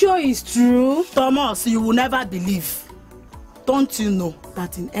you sure it's true? Thomas, you will never believe. Don't you know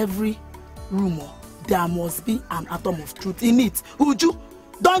that in every rumor, there must be an atom of truth in it? Uju,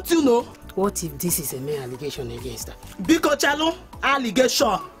 don't you know? What if this is a mere allegation against her? Biko Chalo,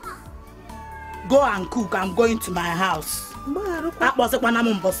 allegation. Go and cook. I'm going to my house. That was it when I'm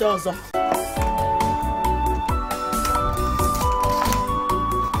on Bosozo.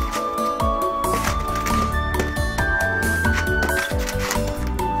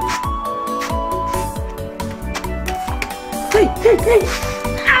 Hey!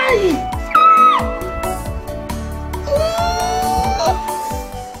 Aye!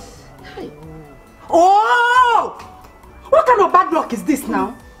 Oh! What kind of bad luck is this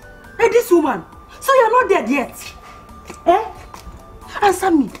now? Hey, this woman. So you're not dead yet? Eh?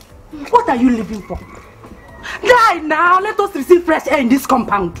 Answer me. What are you living for? Die now. Let us receive fresh air in this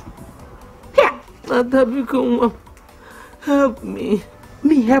compound. Here. Adabiko, help me.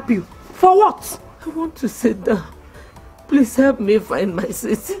 Me help you? For what? I want to sit down. Please help me find my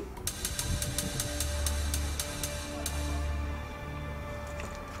seat.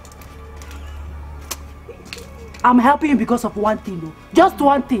 I'm helping you because of one thing, though. Just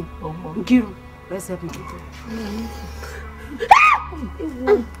one thing. Nkiru, let's help you.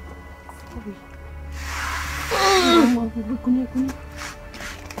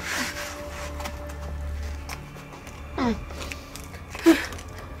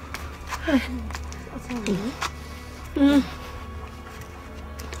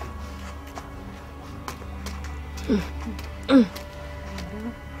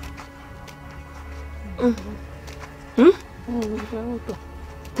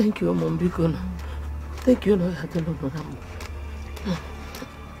 Thank you, Mom Bikono. Thank you, no.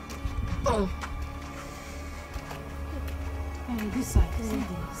 This side.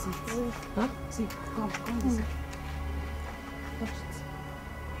 See. Huh? See, come this side.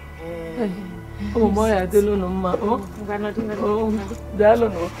 Oh, boy, I don't know, Ma. Oh, Dalo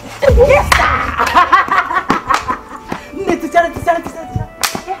no.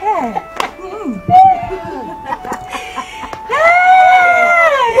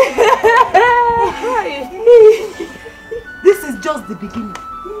 This is just the beginning.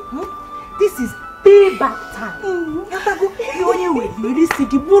 This is payback time. You only really see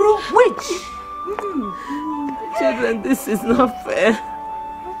the buru witch. Children, this is not fair.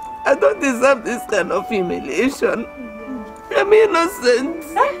 I don't deserve this kind of humiliation. I'm innocent.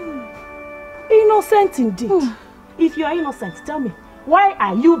 Innocent indeed. If you are innocent, tell me, why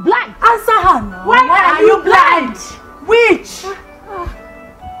are you blind? Answer her now. Why are you blind? Witch!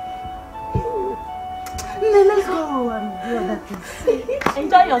 Let's go and do other things.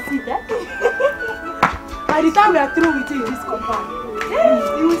 Enjoy your seat, eh? By the time we are through with you in this compound,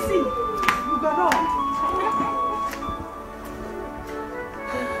 you will see. You go know.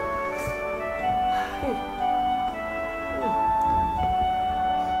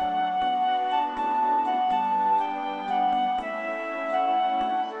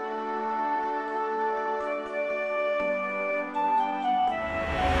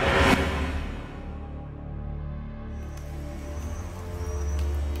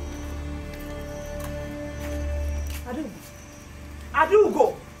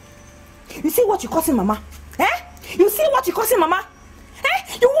 Adugo, you see what you causing, Mama? Eh? You see what you causing, Mama?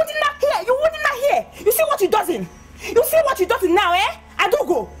 Eh? You wouldn't not hear. You wouldn't not hear. You see what you doing? You see what you doing now, eh?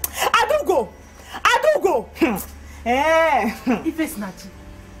 Adugo, Eh? If Nachi,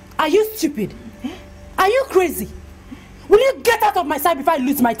 are you stupid? Are you crazy? Will you get out of my sight before I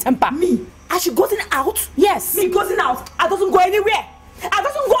lose my temper? Me? I should go out? Yes. Me going out? I doesn't go anywhere. I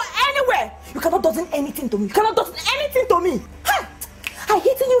doesn't go anywhere. You cannot do anything to me. You cannot do anything to me. Huh? I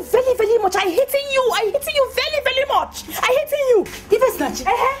hating you very, very much. I hating you very, very much. I hating you. Even Snatch.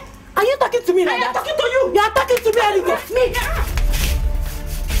 Are you talking to me like that? I am talking to you. You are talking to me, Arigo. Me.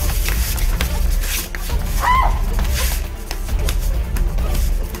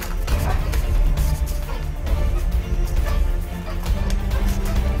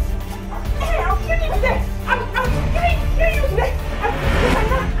 Hey, I'll kill you today. I'm killing you today.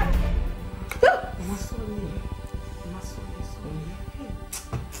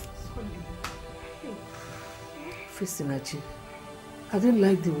 Fisinachi, I didn't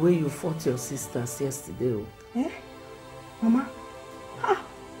like the way you fought your sisters yesterday. Eh? Mama?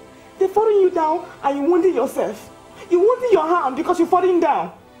 They're falling you down and you wounded yourself. You wounded your hand because you're falling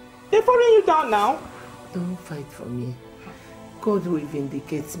down. They're falling you down now. Don't fight for me. God will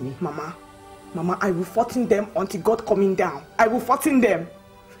vindicate me. Mama, I will fight them until God coming down. I will fight them.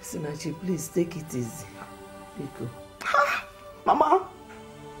 Sinachi, please take it easy. Biko. Mama,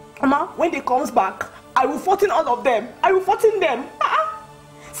 when they comes back, I will 14 all of them. I will 14 them.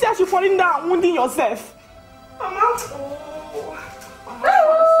 See as you falling down, wounding yourself. Mama. Oh. Mama,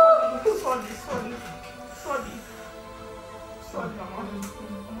 sorry, Mama.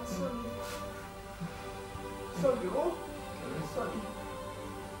 Sorry, oh. Sorry.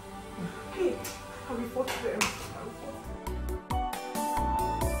 Hey, I will 14 them.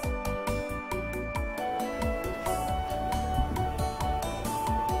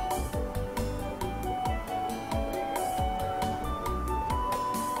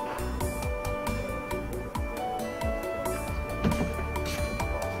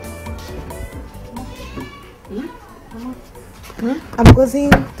 I'm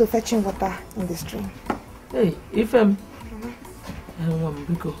going to fetching water in the stream. Hey, Ifem.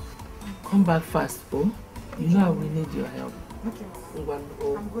 Biko, come back fast, oh. You know I will need your help. Okay.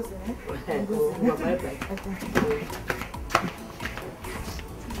 I'm going.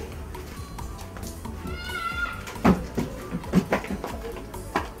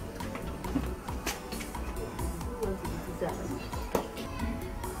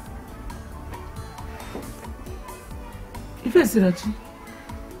 Ife Sinachi.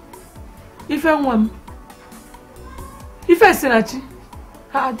 Ife Nwam. Ife Sinachi.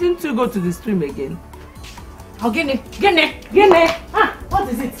 Didn't you go to the stream again? Oh, Gene. What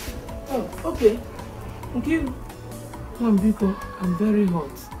is it? Oh, okay. Thank you. Biko, I'm very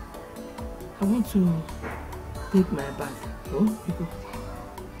hot. I want to take my bath. Oh, Biko.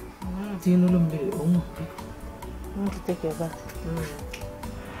 Do you know Biko? I want to take your bath.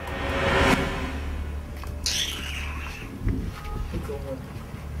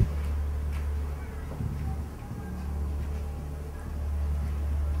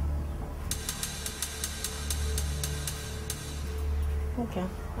 Okay,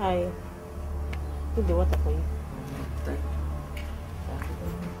 I put the water for you. Thank you.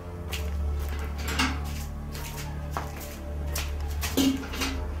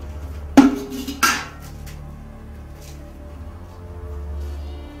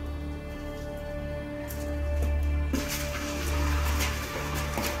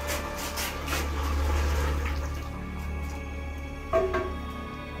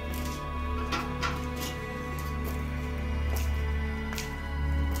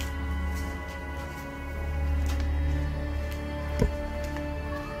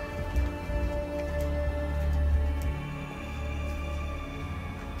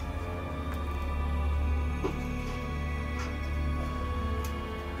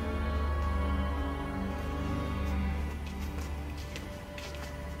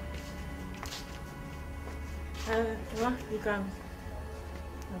 You can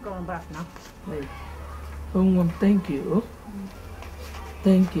come back now. Hey. Thank you.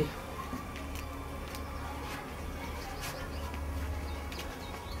 Thank you.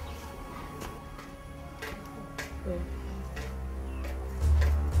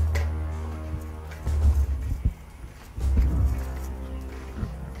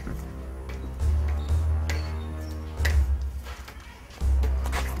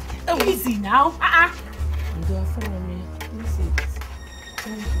 Easy now. You are following me. Let me see it.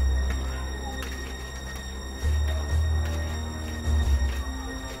 Thank you.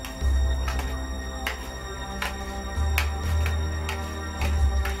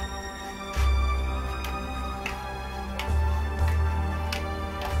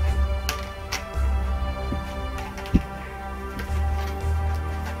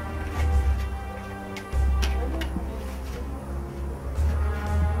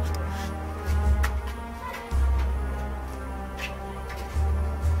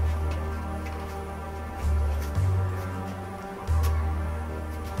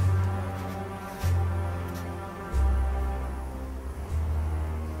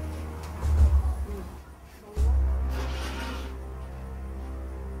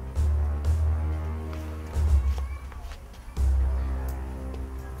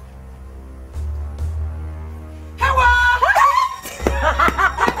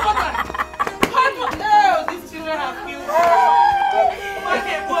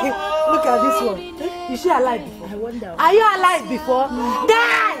 Is she alive before? I wonder. Are you alive before?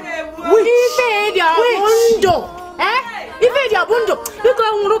 Die! Ife your bundo. Ife your bundo. You go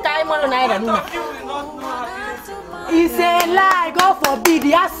look at him on an It's a lie. God forbid.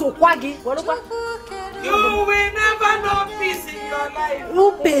 He has so quaggy. You will never know peace in your life.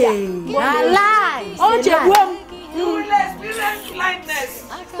 Upe. A lie. Oh, you will experience blindness.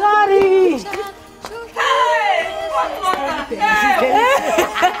 Sorry. Hey! What? Hey!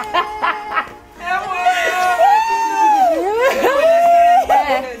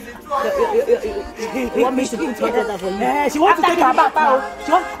 her bath now.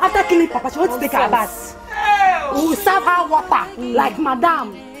 After killing Papa, she wants to take her bath. We will serve her water like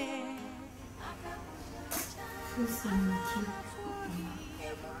Madame.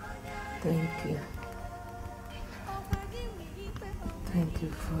 Thank you. Thank you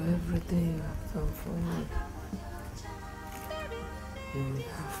for everything you have done for me. You will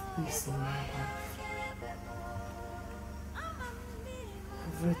have peace in my life.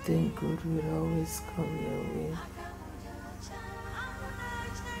 Everything good will always come your way.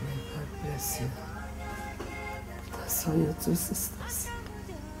 May God bless you. That's for your two sisters.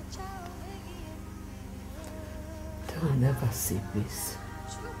 They will never see peace.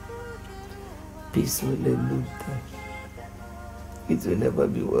 Peace will elude them. It will never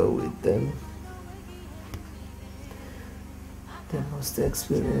be well with them. They must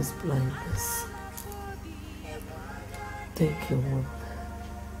experience blindness. Thank you, Mom.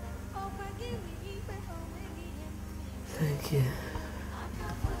 Thank you.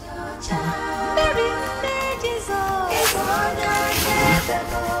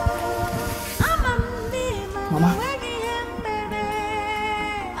 Mama.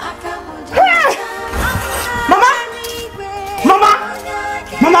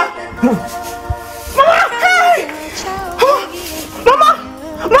 Mama! Hey! Mama!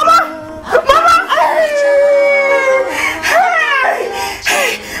 Mama! Mama! Hey! Hey!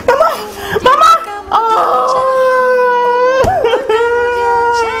 Mama! Mama! Oh!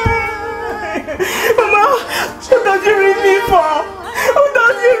 Mama! Who does you read me for? Who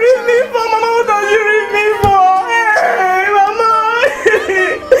does you read me for? Mama, who does you read me for? Hey! Mama!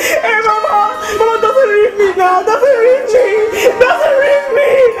 Hey, Mama! Mama doesn't read me now! Doesn't read me! Doesn't read me!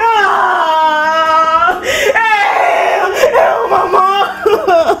 Ah! Hey! Hey, Mama!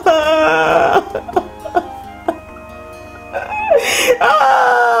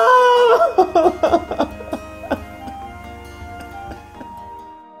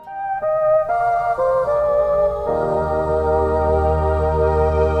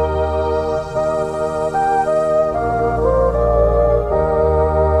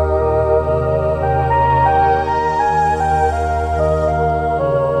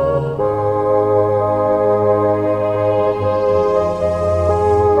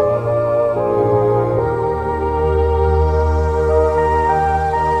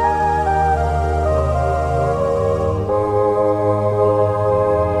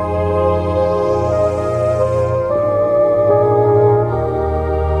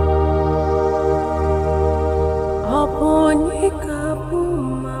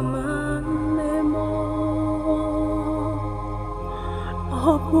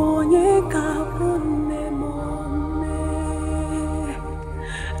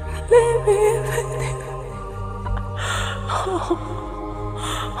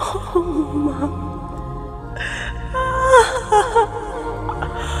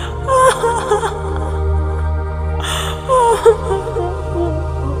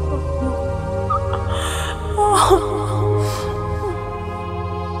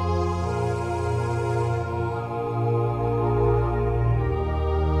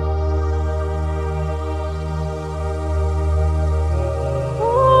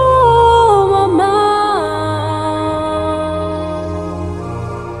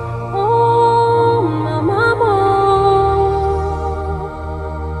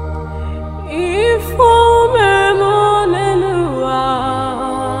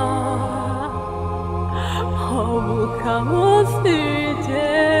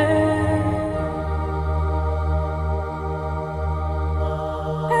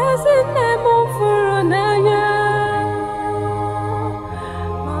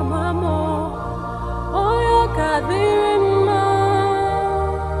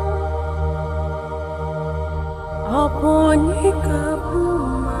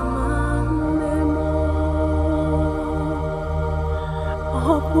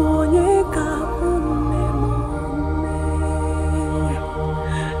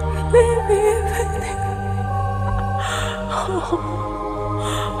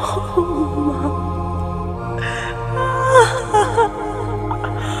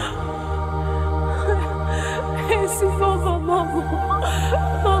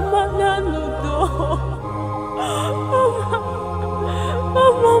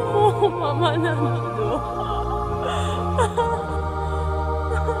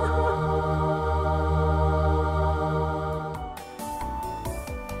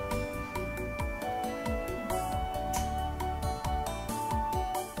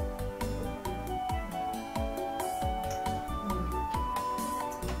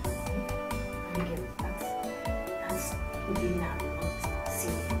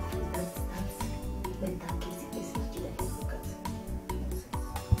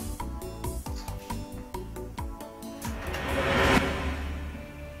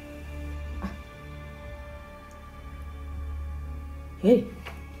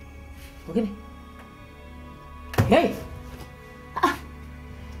 Okay. Hey!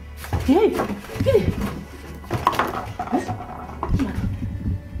 Hey! Hey!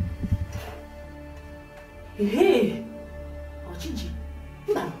 Hey! Oh, Chizzy.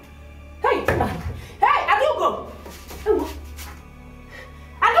 Hey! Hey! Adugo!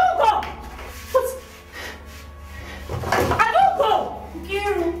 Adugo! What? Adugo!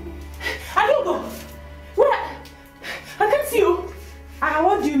 Adugo! Where? I can't see you.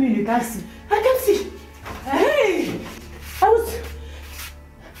 What do you mean you can't see? I can't see. Hey! I was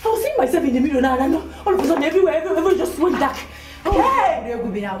seeing myself in the mirror now, and all of a sudden everywhere just went dark. Hey!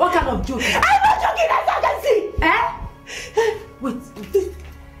 What kind of joke? I'm not joking, I can see! Wait.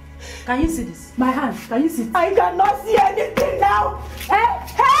 Can you see this? My hand, can you see it? I cannot see anything now!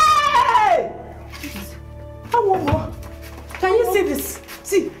 Hey! One more. Can you see this?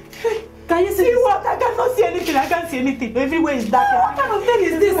 See? Can you see what? I cannot see anything. I can't see anything. Everywhere is dark. What kind of thing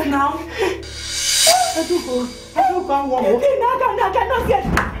is this now? I don't go. I cannot see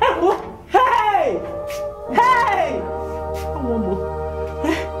anything. Hey! Hey! One more.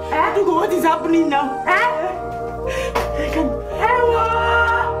 I don't go. What is happening now? I can't.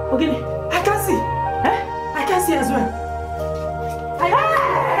 Okay. I can't see. I can't see as well. I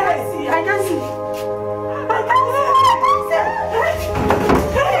can't see. I can't see.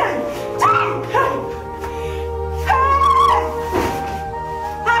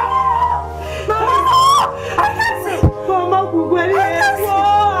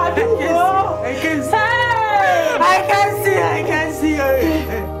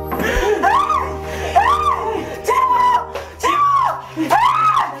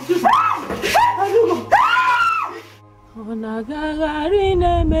 Nagagari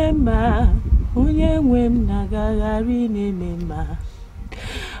nemema, onye nwem nagagari nemema.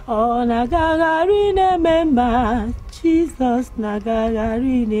 Oh, nagagari nemema, Jesus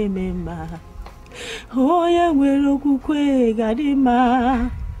nagagari nemema. Onye nwere okwukwe gadima,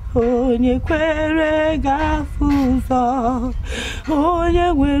 onye kwere gafu ụzọ.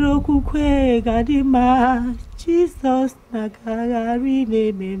 Onye nwere okwukwe gadima, Jesus nagagari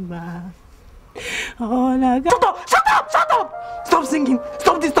nemema. Oh, shut up! Stop singing!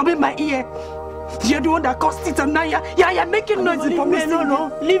 Stop disturbing my ear! You're the one that caused it, and now you're making noise for me. No,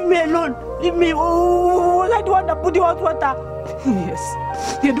 leave me alone. Leave me. Oh, you're the one that put the hot water. Yes,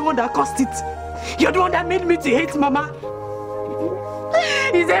 you're the one that caused it. You're the one that made me to hate Mama.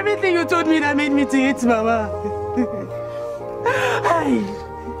 It's everything you told me that made me to hate Mama.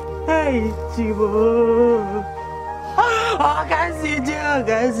 Hey, Chibo. Oh, I can see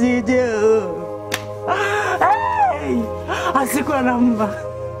you. Hey! Asikanamba,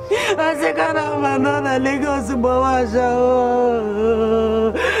 no na Lagos Bawasha.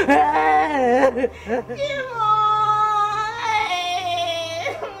 Hey!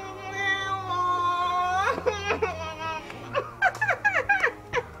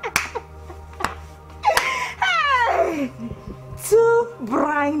 Two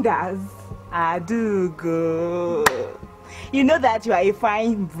blinders. I do go. You know that you are a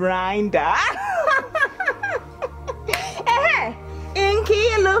fine blinder.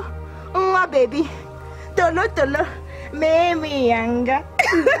 Inkilo, baby. Tolo, me yanga.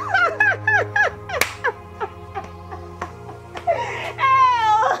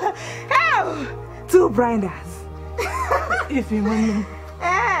 Two blinders. If you want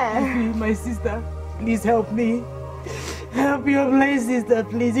me, my sister, please help me. Help your blind sister,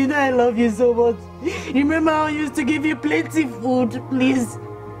 please. You know I love you so much. Remember how I used to give you plenty food? Please,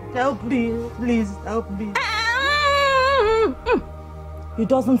 help me. Please, help me. You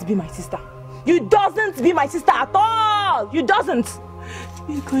doesn't be my sister. You doesn't be my sister at all. You doesn't.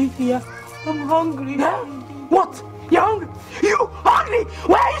 I'm hungry. Huh? What? You're hungry? You hungry?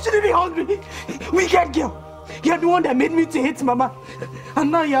 Why you shouldn't be hungry? Wicked girl. You're the one that made me to hate Mama.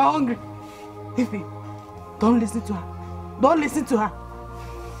 And now you're hungry. Ify, don't listen to her. Don't listen to her.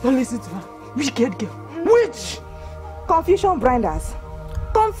 Don't listen to her. Wicked girl. Witch! Confusion blinders.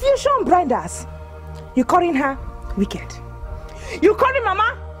 Confusion blinders. You calling her wicked. You calling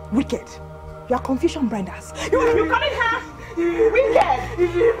Mama wicked. You are confusion blinders. You calling her wicked.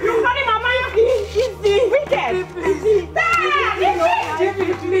 You calling Mama wicked.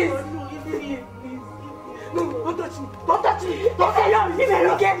 Please. No, don't touch me. Don't touch me. Don't say no.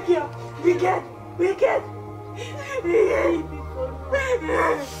 Wicked girl. Wicked.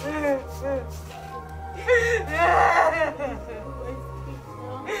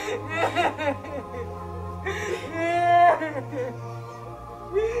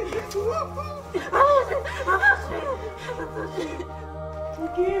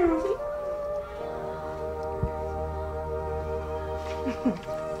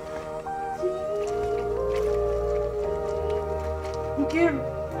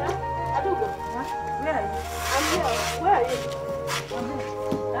 Where are you? I'm here. Where are you?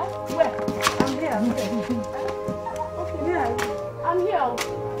 Where? I'm here. Okay, where are you? I'm here.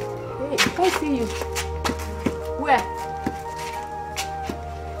 Hey, I see you. Where?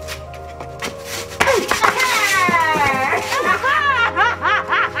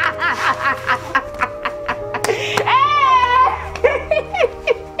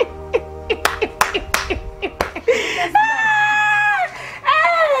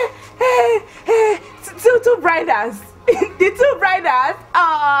 Two briders. The two briders.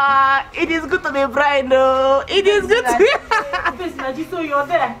 It is good to be bride, no. It is good to be. Face Naji, so you're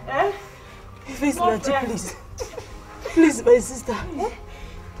there, eh? Face Naji, please. Please, my sister.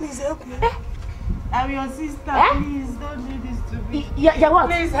 Please help me. I'm your sister. Please don't do this to me. Yeah, what?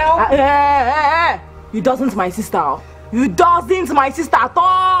 Please help. You doesn't my sister. You doesn't my sister at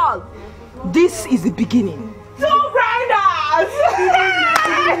all. This is the beginning. Two briders.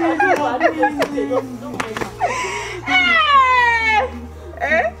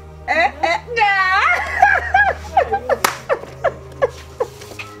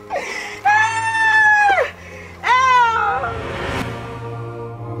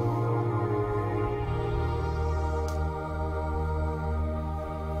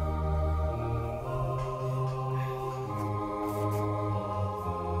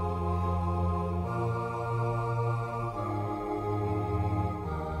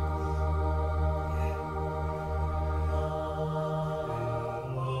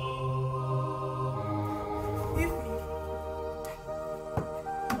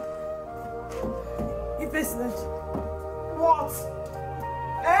 What?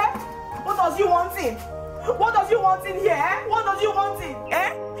 What does you want in? What does you want in here? What does you want in?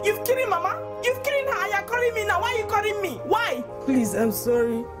 You've killed Mama. You've killed her. You're calling me now. Why are you calling me? Why? Please, I'm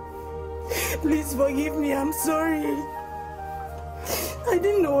sorry. Please forgive me. I'm sorry. I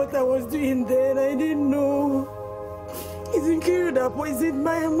didn't know what I was doing then. I didn't know. It's Nkiru that poisoned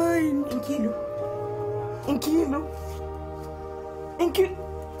my mind. Nkiru?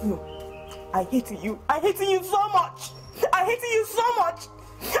 No. I hate you. I hate you so much. I hate you so much.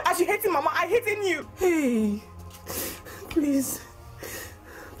 As you hating Mama, I hating you. Hey, please,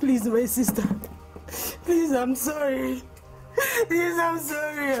 my sister. Please, I'm sorry. Please, I'm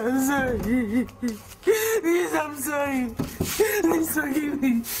sorry. Please, I'm sorry. Please forgive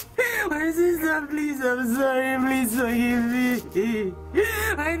me. My sister, please, I'm sorry. Please forgive me.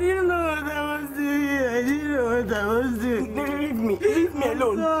 I didn't know what I was doing. Leave me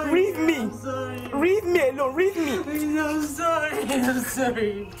alone. Leave me. Leave me alone. Leave me. Please, I'm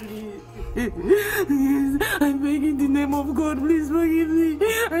sorry. Please, I'm begging the name of God. Please forgive me.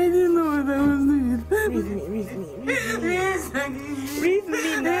 I didn't know what I was doing. Leave me. Please forgive me. Leave me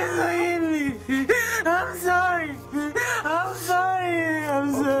now. Please forgive me. I'm sorry.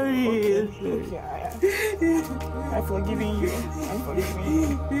 I'm forgiving you. I'm forgiving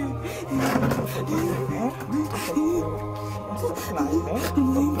you.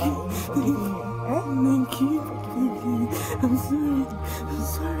 Thank you. I'm sorry.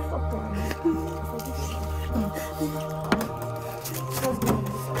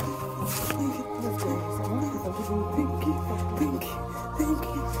 Thank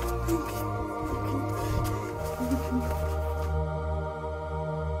you.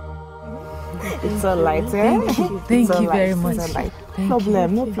 It's all right, Thank you very much.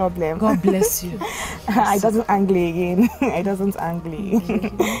 No problem. God bless you. I doesn't angry again.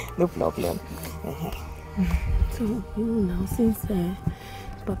 No problem. So, now since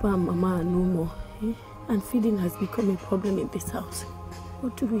Papa and Mama are no more, and feeding has become a problem in this house,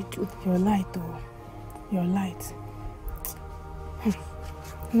 what do we do? You're right, though. You're right.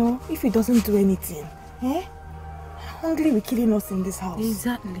 No, if he doesn't do anything, hungry will killing us in this house.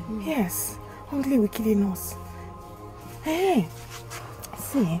 Exactly. Yes, hungry will killing us. Hey,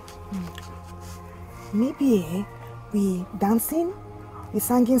 see, maybe we dancing, we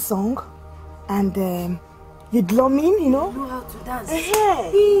singing song, and you drumming, you know. You know how to dance.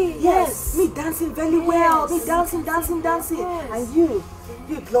 Yes, me dancing very well. Me dancing. Yes. And you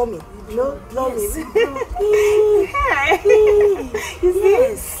drumming, you know, drumming. You see?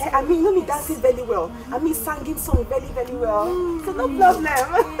 Yes. I mean, me dancing very well. I mean, singing song very, very well. So no problem.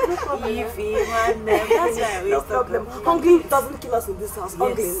 If he want them, that's why we No problem. Hungry doesn't kill us in this house.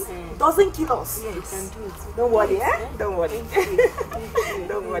 Hungry doesn't kill us. Yeah, you can do it. Don't worry, Don't worry.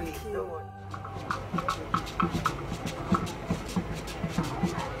 Don't worry.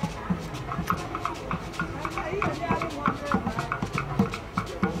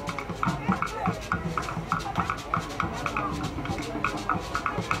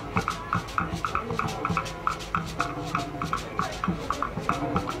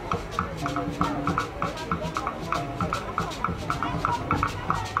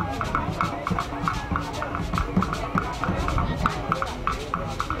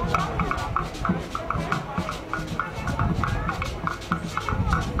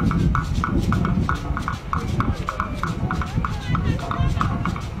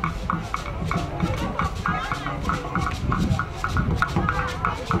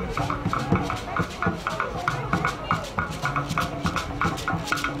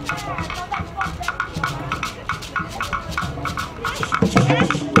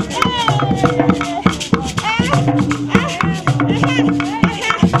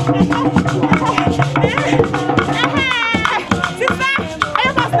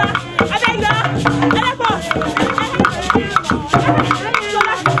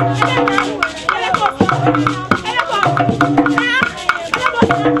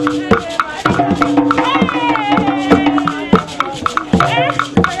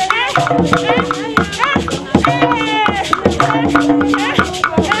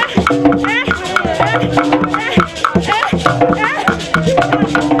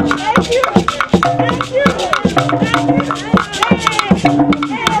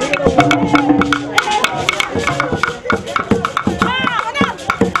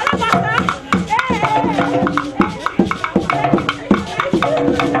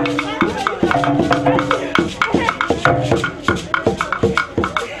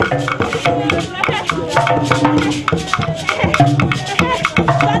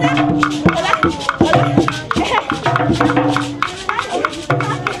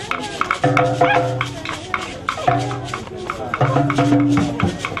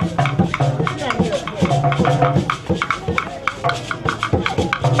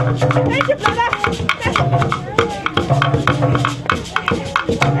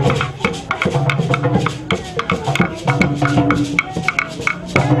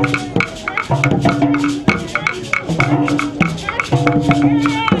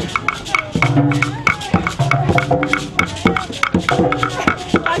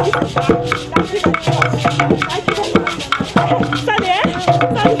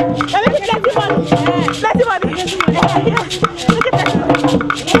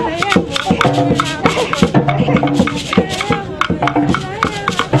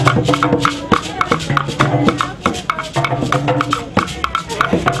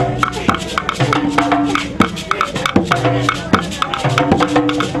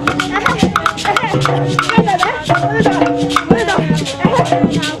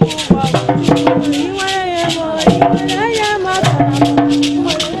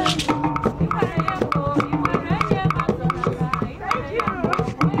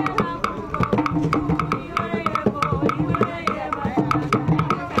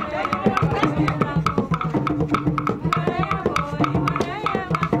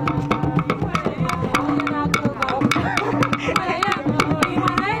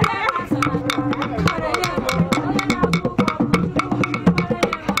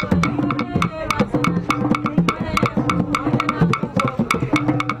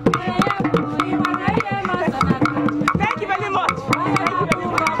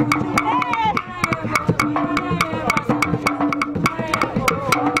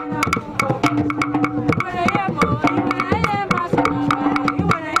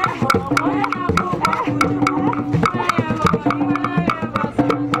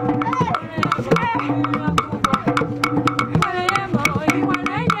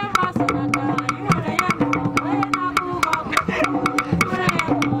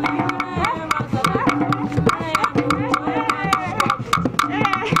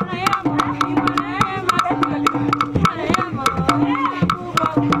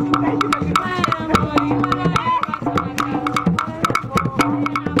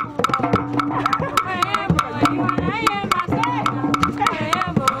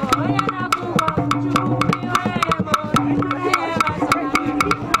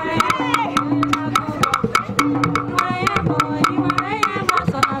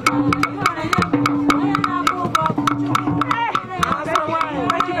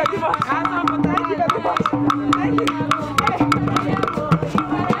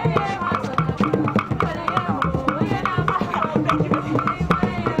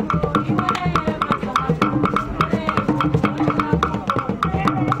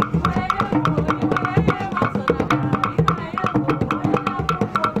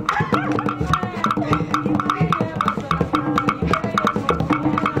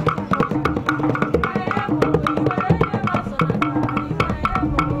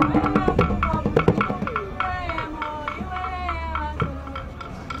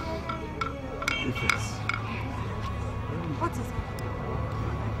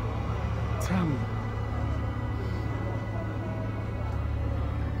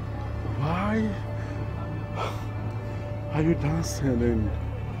 Are you dancing in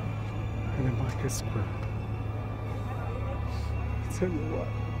a market square? Tell me why.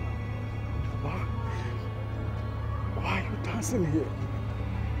 Why are you dancing here?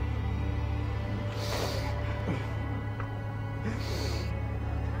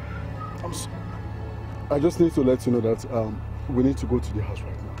 I just need to let you know that we need to go to the house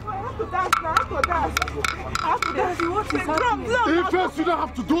right now. I have to dance now. I have to dance. What is happening? First, you don't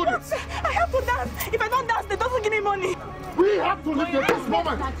have to do this. I have to dance. If I don't dance, they don't give me money. We have to leave here this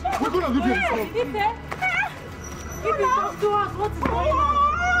moment. We're going to leave here this moment. If it comes to us, what is going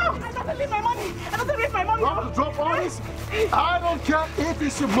on? I don't leave my money. I don't leave my money. You have to drop all this. I don't care if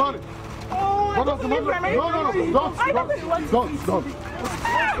it's your money. Oh, what does the money? No, don't.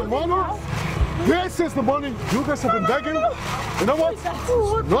 The money. This is the money you guys have been begging. You know what?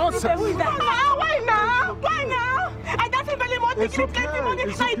 Nonsense. Why now? Why now? I don't even want to give plenty money.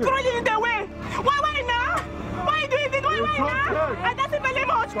 I throw it in the way. Why now? Why do you think? Why now? I don't even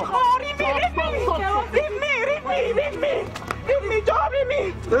want. Oh, leave me, Joe, leave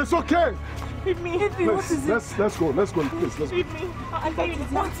me. It's okay. Leave me. Please, let's go. Let's go. Please, let's go. Leave me.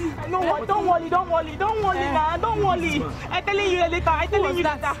 No, don't worry now. Don't worry. I'm telling you later.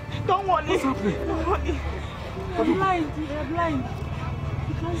 Don't worry. Don't worry. You're blind.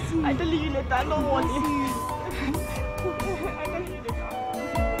 You can't see. I'm telling you later. Don't worry.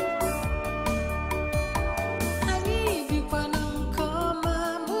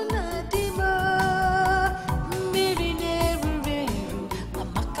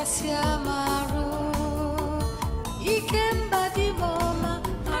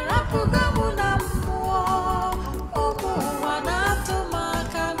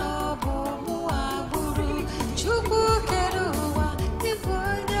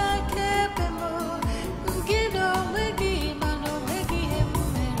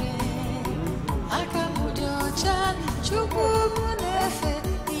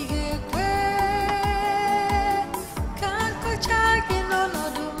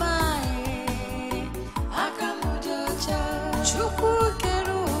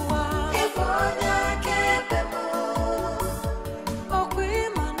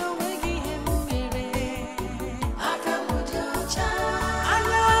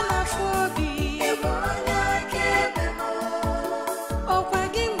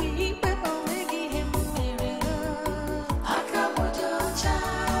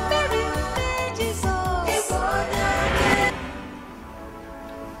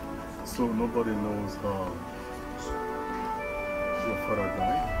 So nobody knows how your father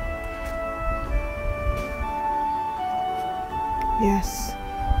died? Yes.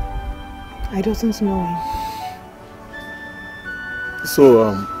 I don't know him.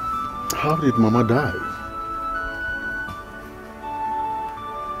 So, how did Mama die?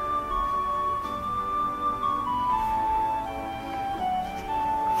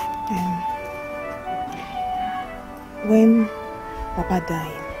 When Papa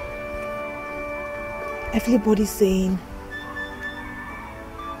died, everybody saying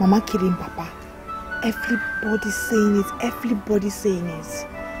Mama killing Papa. Everybody saying it.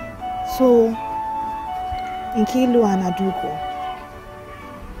 So Nkilu and Adugo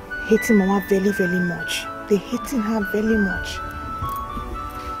hating Mama very, very much. They hating her very much.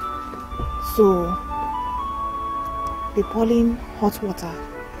 So they pouring hot water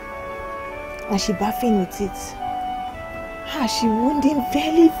and she bathing with it. She wounding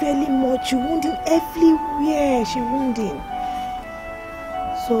very, very much. She wounding everywhere. She wounding.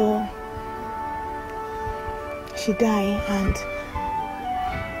 So she died and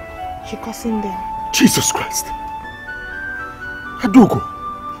she cursing them. Jesus Christ! Adugo!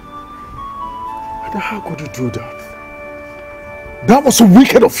 How could you do that? That was so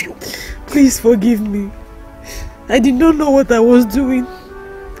wicked of you. Please forgive me. I did not know what I was doing.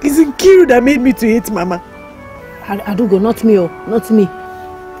 It's Nkiru that made me to hate Mama. Adugo, not me, not me.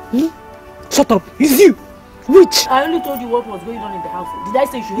 Shut up, it's you. Which? I only told you what was going on in the house. Did I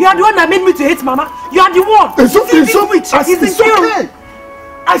say you should? You are the one that made me to hate Mama. You are the one. It's okay. It's okay.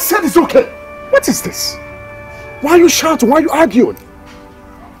 I said it's okay. What is this? Why are you shouting? Why are you arguing?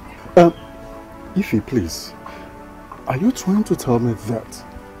 Ify, please. Are you trying to tell me that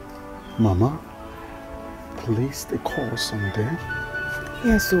Mama placed a curse on them?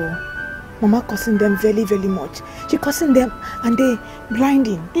 Yes, so Mama cursing them very, very much. She cursing them and they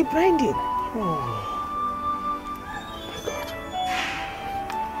blinding. They blinding. Oh my God.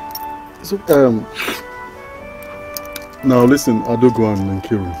 So, now listen, Adugo and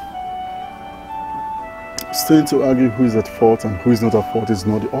Nkiru. Staying to argue who is at fault and who is not at fault is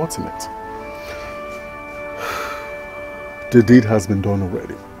not the ultimate. The deed has been done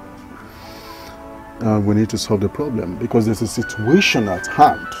already. We need to solve the problem because there's a situation at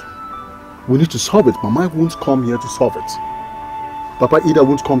hand. We need to solve it. Mama won't come here to solve it. Papa Ida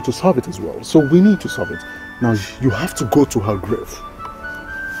won't come to solve it as well. So we need to solve it. Now you have to go to her grave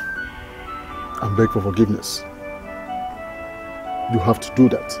and beg for forgiveness. You have to do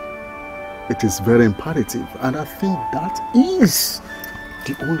that. It is very imperative, and I think that is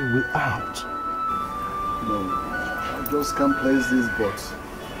the only way out. No, I just can't place this, but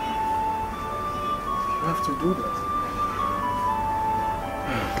you have to do that.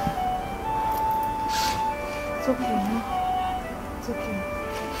 It's okay, no? It's okay.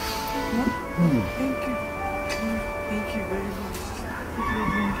 No? Thank you. Thank you very much.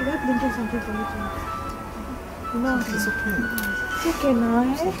 Should I blink something for you to eat? No, It's okay. It's okay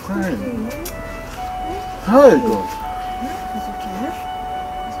now. Stop crying. Hi, God. It's okay.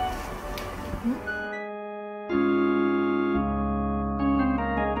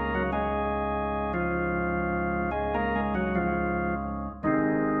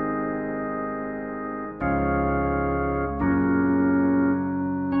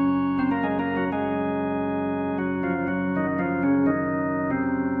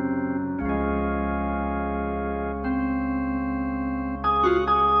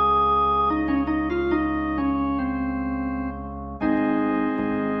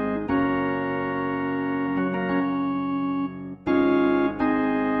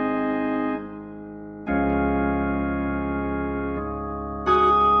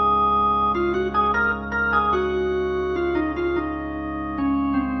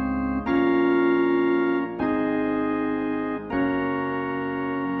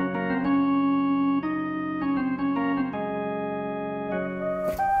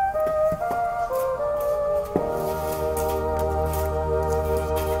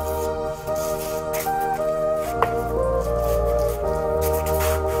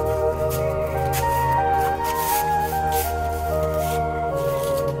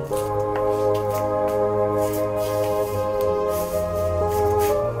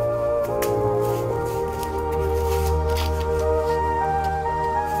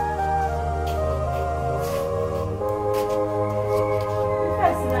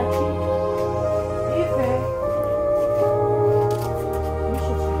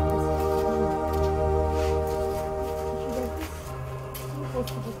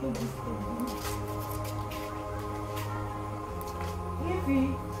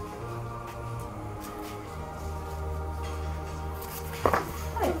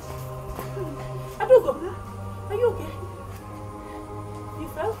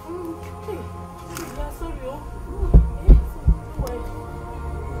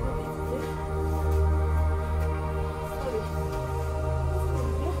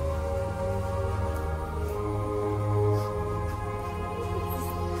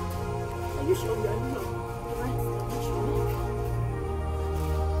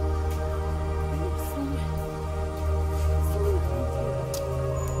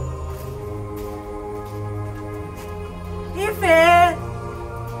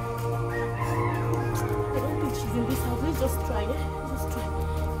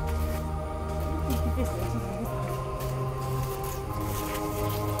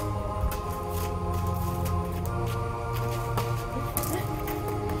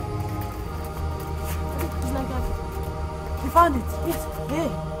 Found it. Yes. Hey.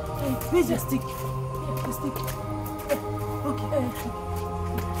 Hey. Where's your stick? Here, the stick. Okay.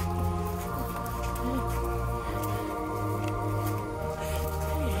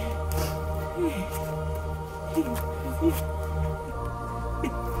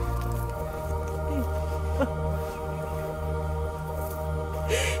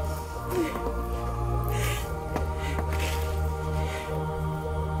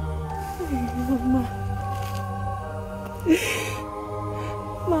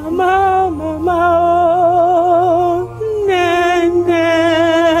 Mama, mama, oh, nene,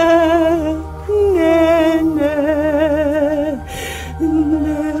 nene,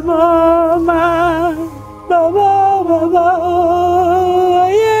 nene, mama, baba, baba, oh,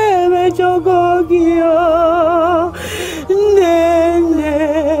 yeah, me chogogio, nene,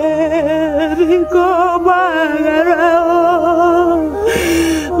 biko bagara,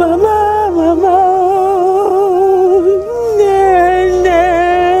 mama, mama.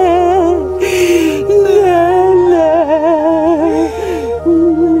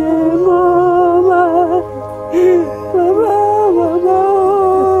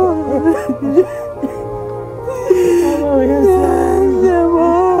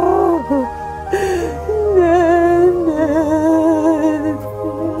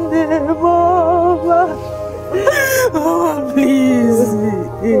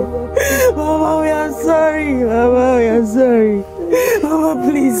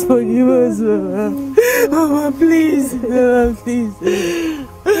 Please forgive us, Mama. Mama, please. Mama, please.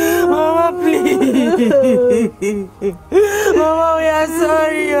 Mama, please. Mama, we are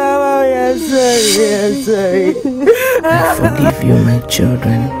sorry. Mama, we are sorry. We are sorry. I forgive you, my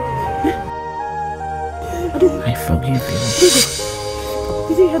children. I forgive you.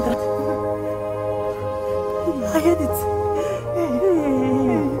 Did you hear that? I heard it. Hey,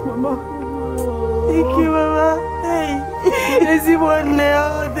 Mama. Thank you, Mama. Hey. Ezeonu now.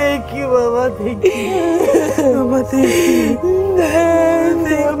 Thank you, Mama. Thank you. Mama, thank you. Thank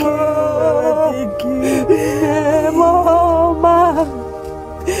you. Thank you. Mama.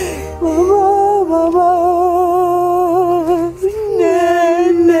 Mama, Mama.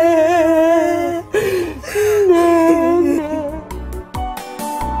 Nene.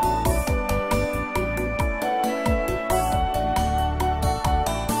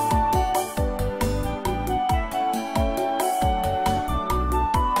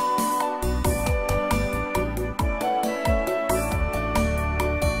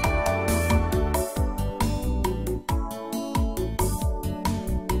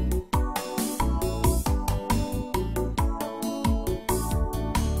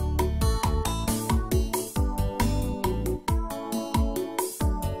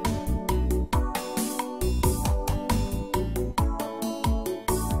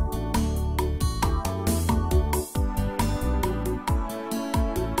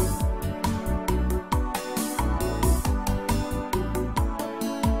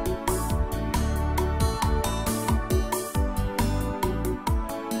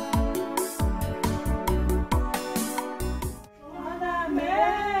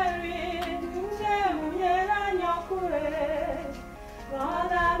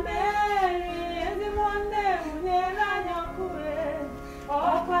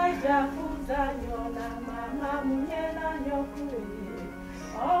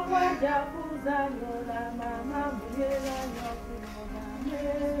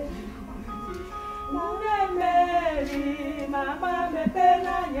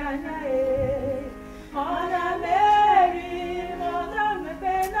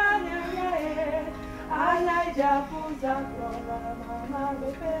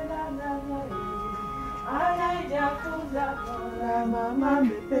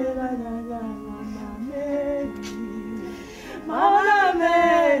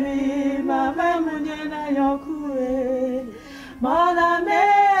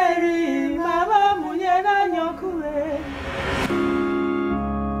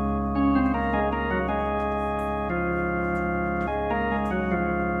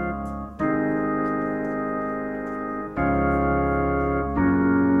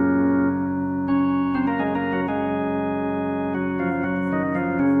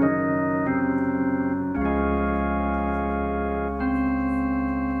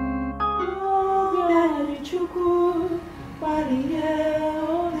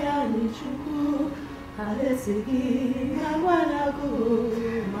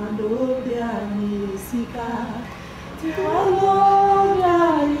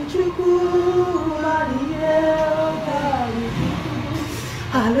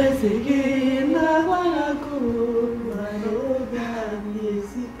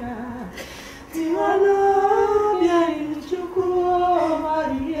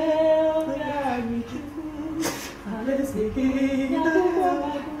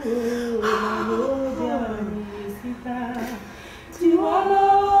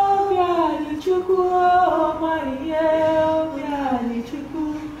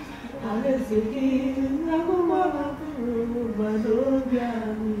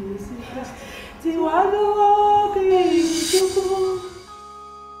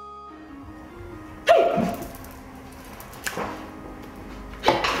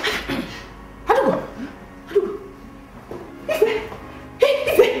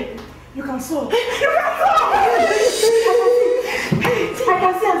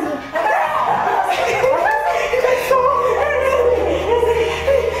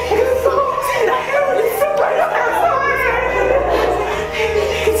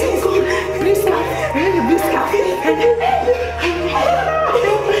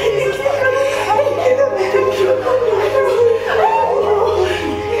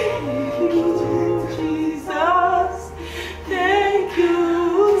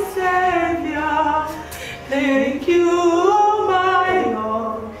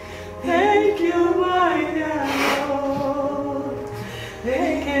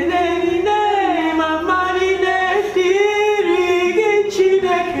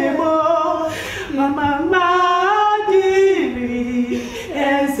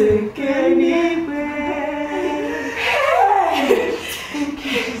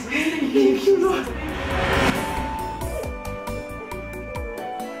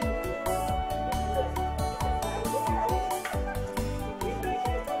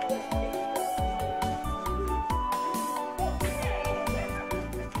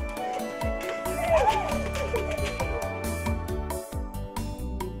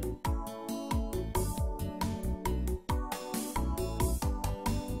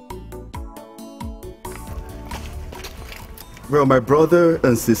 Well, my brother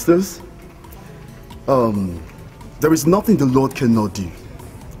and sisters, there is nothing the Lord cannot do.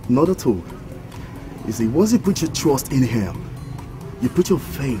 Not at all. You see, once you put your trust in Him, you put your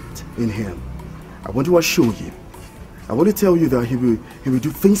faith in Him, I want to assure you, I want to tell you that He will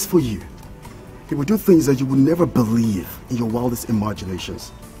do things for you. He will do things that you will never believe in your wildest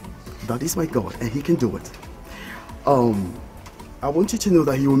imaginations. That is my God, and He can do it. I want you to know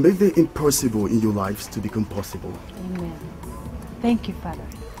that He will make the impossible in your lives to become possible. Amen. Thank you, Father.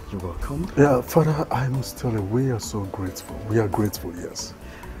 You're welcome. Yeah, Father, I must tell you, we are so grateful. We are grateful, yes.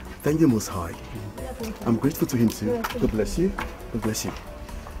 Thank you, Most High. I'm grateful to Him too. God bless you. God bless you.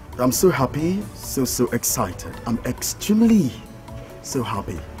 I'm so happy, so excited. I'm extremely so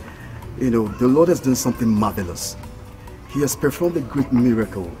happy. You know, the Lord has done something marvelous. He has performed a great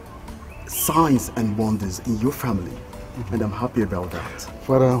miracle, signs and wonders in your family. And I'm happy about that.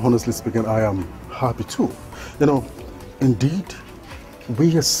 Father, honestly speaking, I am happy too. You know, indeed,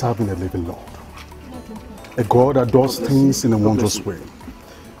 we are serving a living Lord. A God that does things in a wondrous way.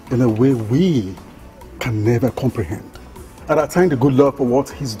 In a way we can never comprehend. And I thank the good Lord for what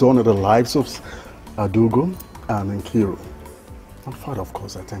He's done in the lives of Adugo and Nkiru. And Father, of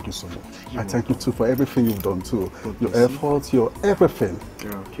course, I thank you so much. I thank you too for everything you've done too. Your efforts, your everything.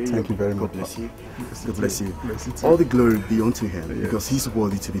 okay? Thank you very much. God bless you. God bless you. All the glory be unto him because he's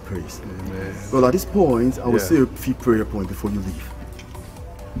worthy to be praised. Amen. Well, at this point, I will say a few prayer points before you leave.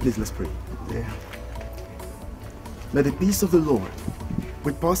 Please, let's pray. Yeah. May the peace of the Lord,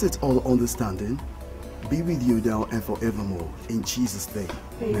 which passes all understanding, be with you now and forevermore. In Jesus' name.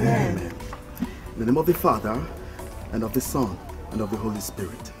 Amen. Amen. In the name of the Father, and of the Son, and of the Holy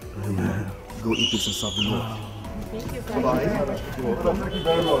Spirit. Amen. Go in peace and serve the Lord. Thank you very much. Thank you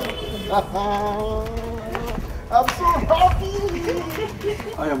very much. I'm so happy.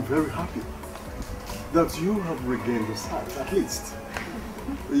 I am very happy that you have regained your sight, at least.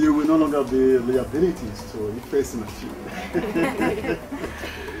 You will no longer have the abilities to face him at you.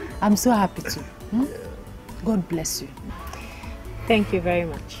 I'm so happy too. God bless you. Thank you very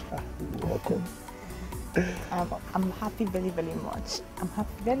much. You're welcome. I'm happy very, very much. I'm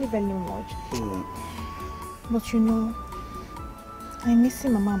happy very, very much. But you know, I miss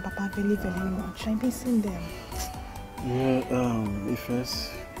Mama and Papa very, very much. I miss them. Yeah, Ifes,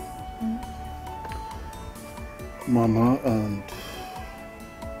 Mama and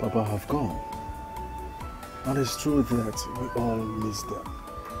Papa have gone. And it's true that we all miss them.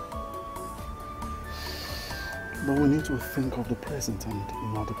 But we need to think of the present and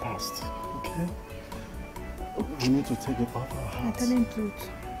not the past, okay? We need to take it off our hearts. I tell him truth.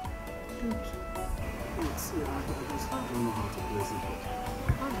 Yes, yeah, I don't know how to place it.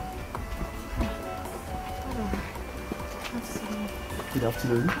 Good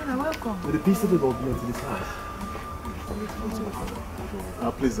afternoon. Hello, welcome. May the peace of the Lord be unto this house.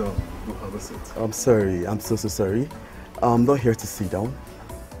 Please, have a seat. I'm sorry. I'm so sorry. I'm not here to sit down.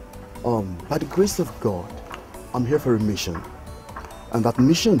 By the grace of God, I'm here for a mission. And that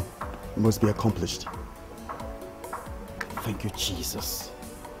mission must be accomplished. Thank you, Jesus.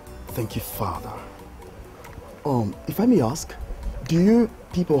 Thank you, Father. If I may ask, do you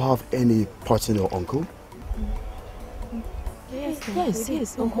people have any paternal uncle? Yes.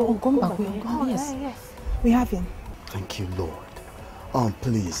 Uncle, yes. We have him. Thank you, Lord.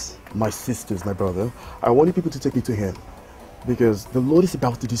 Please, my sisters, my brother, I want you people to take me to him. Because the Lord is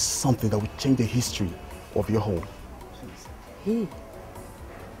about to do something that will change the history of your home. Hey.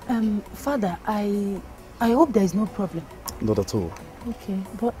 Father, I hope there is no problem. Not at all. Okay,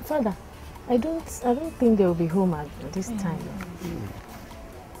 but Father, I don't think they will be home at this time.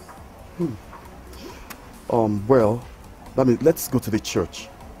 Well, let's go to the church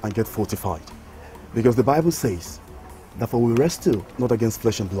and get fortified. Because the Bible says that for we wrestle not against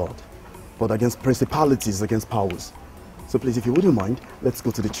flesh and blood, but against principalities, against powers. So please, if you wouldn't mind, let's go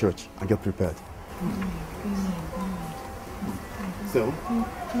to the church and get prepared. So?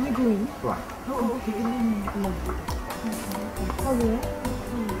 Can we go in? Right. Oh, okay.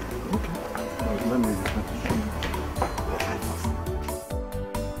 Okay. Let me just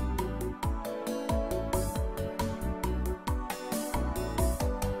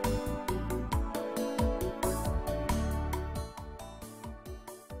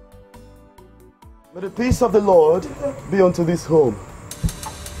May the peace of the Lord be unto this home.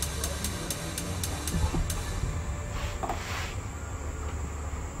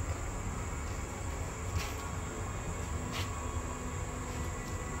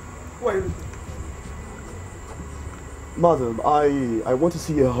 Madam, I want to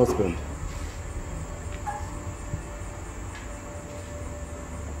see your husband.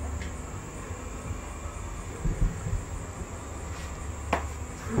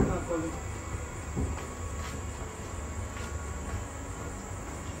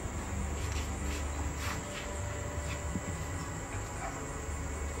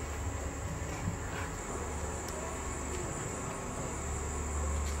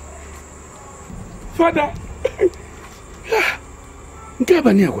 Father,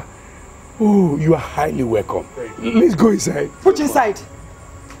 oh, you are highly welcome. Let's go inside. Which inside?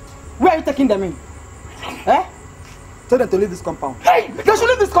 Where are you taking them in? Eh? Tell them to leave this compound. Hey! They should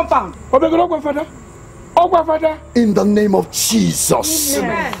leave this compound! Father. In the name of Jesus.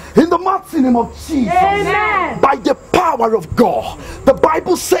 Amen. In the mighty name of Jesus. Amen. By the power of God. The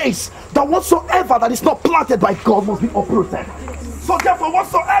Bible says that whatsoever that is not planted by God must be uprooted. So therefore,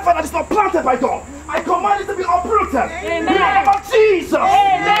 whatsoever that is not planted by God, I command it to be uprooted. Amen. In the name of Jesus.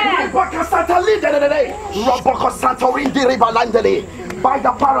 Amen. By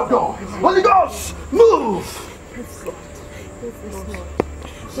the power of God. Holy Ghost, move.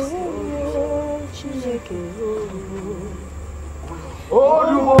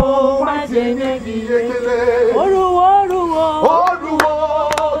 Oruwo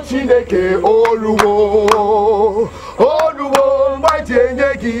Chineke Oruwo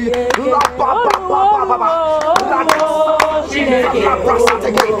Majenegi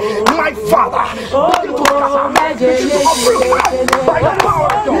My Father, begin to by the power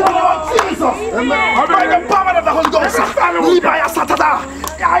of Jesus, by the power of the Holy Ghost,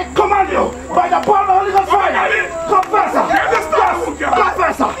 I command you by the power of the Holy Ghost fire. Confessor,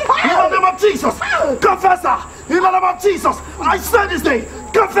 confessor, in the name of Jesus. Confessor, in the name of Jesus. I say this thing.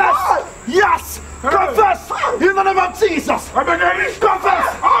 Confess. Yes. Confess in the name of Jesus. Confess in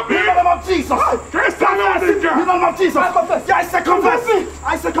the name of Jesus. Confess in the name of Jesus. Yeah, I say confess.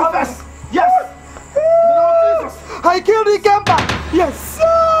 I say confess. Yes. I killed Nkem. Yes.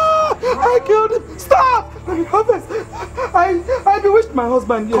 I killed him. Stop. Let me confess. I bewitched my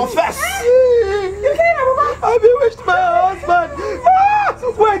husband. Yes. Confess. I bewitched my husband.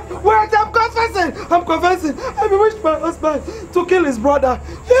 Wait. I'm confessing. I bewitched my husband to kill his brother.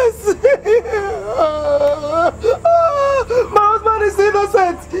 Yes. My husband is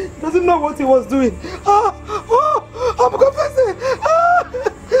innocent. He doesn't know what he was doing. I'm confessing.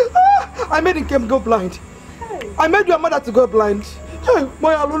 I made Nkem go blind. I made your mother to go blind.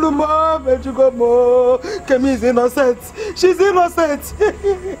 My Aluluma made you go more. Kemi is innocent. She's innocent.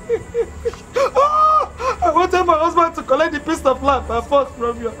 I wanted my husband to collect the piece of land by force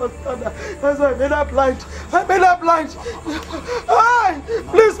from your husband. That's why I made her blind.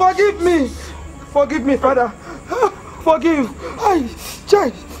 Please forgive me. Forgive me, Father. Forgive.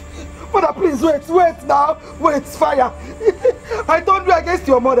 Mother, please wait now. Wait, fire. I told you against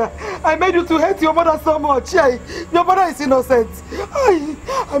your mother. I made you to hate your mother so much. Your mother is innocent.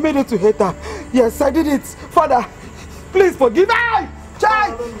 I made you to hate her. Yes, I did it. Father, please forgive me.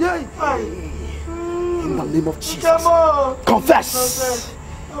 In the name of Jesus. Confess.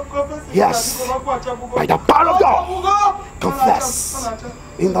 Yes. By the power of God. Confess.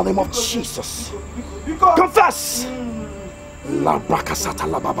 In the name of Jesus. Confess.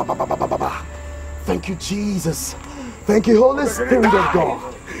 Thank you, Jesus. Thank you, Holy Spirit of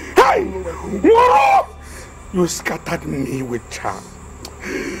God. Hey! Whoa! You scattered me with charm.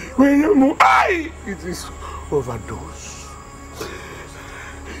 When you move, it is overdose.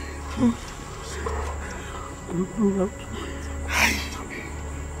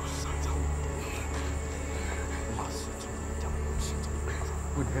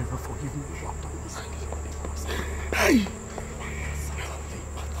 Would you ever forgive me? Hey!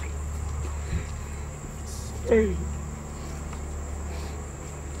 Hey!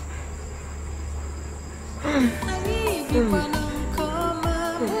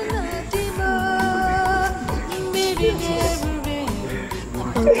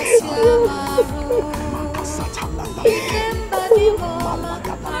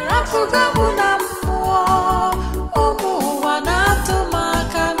 Marakuga muna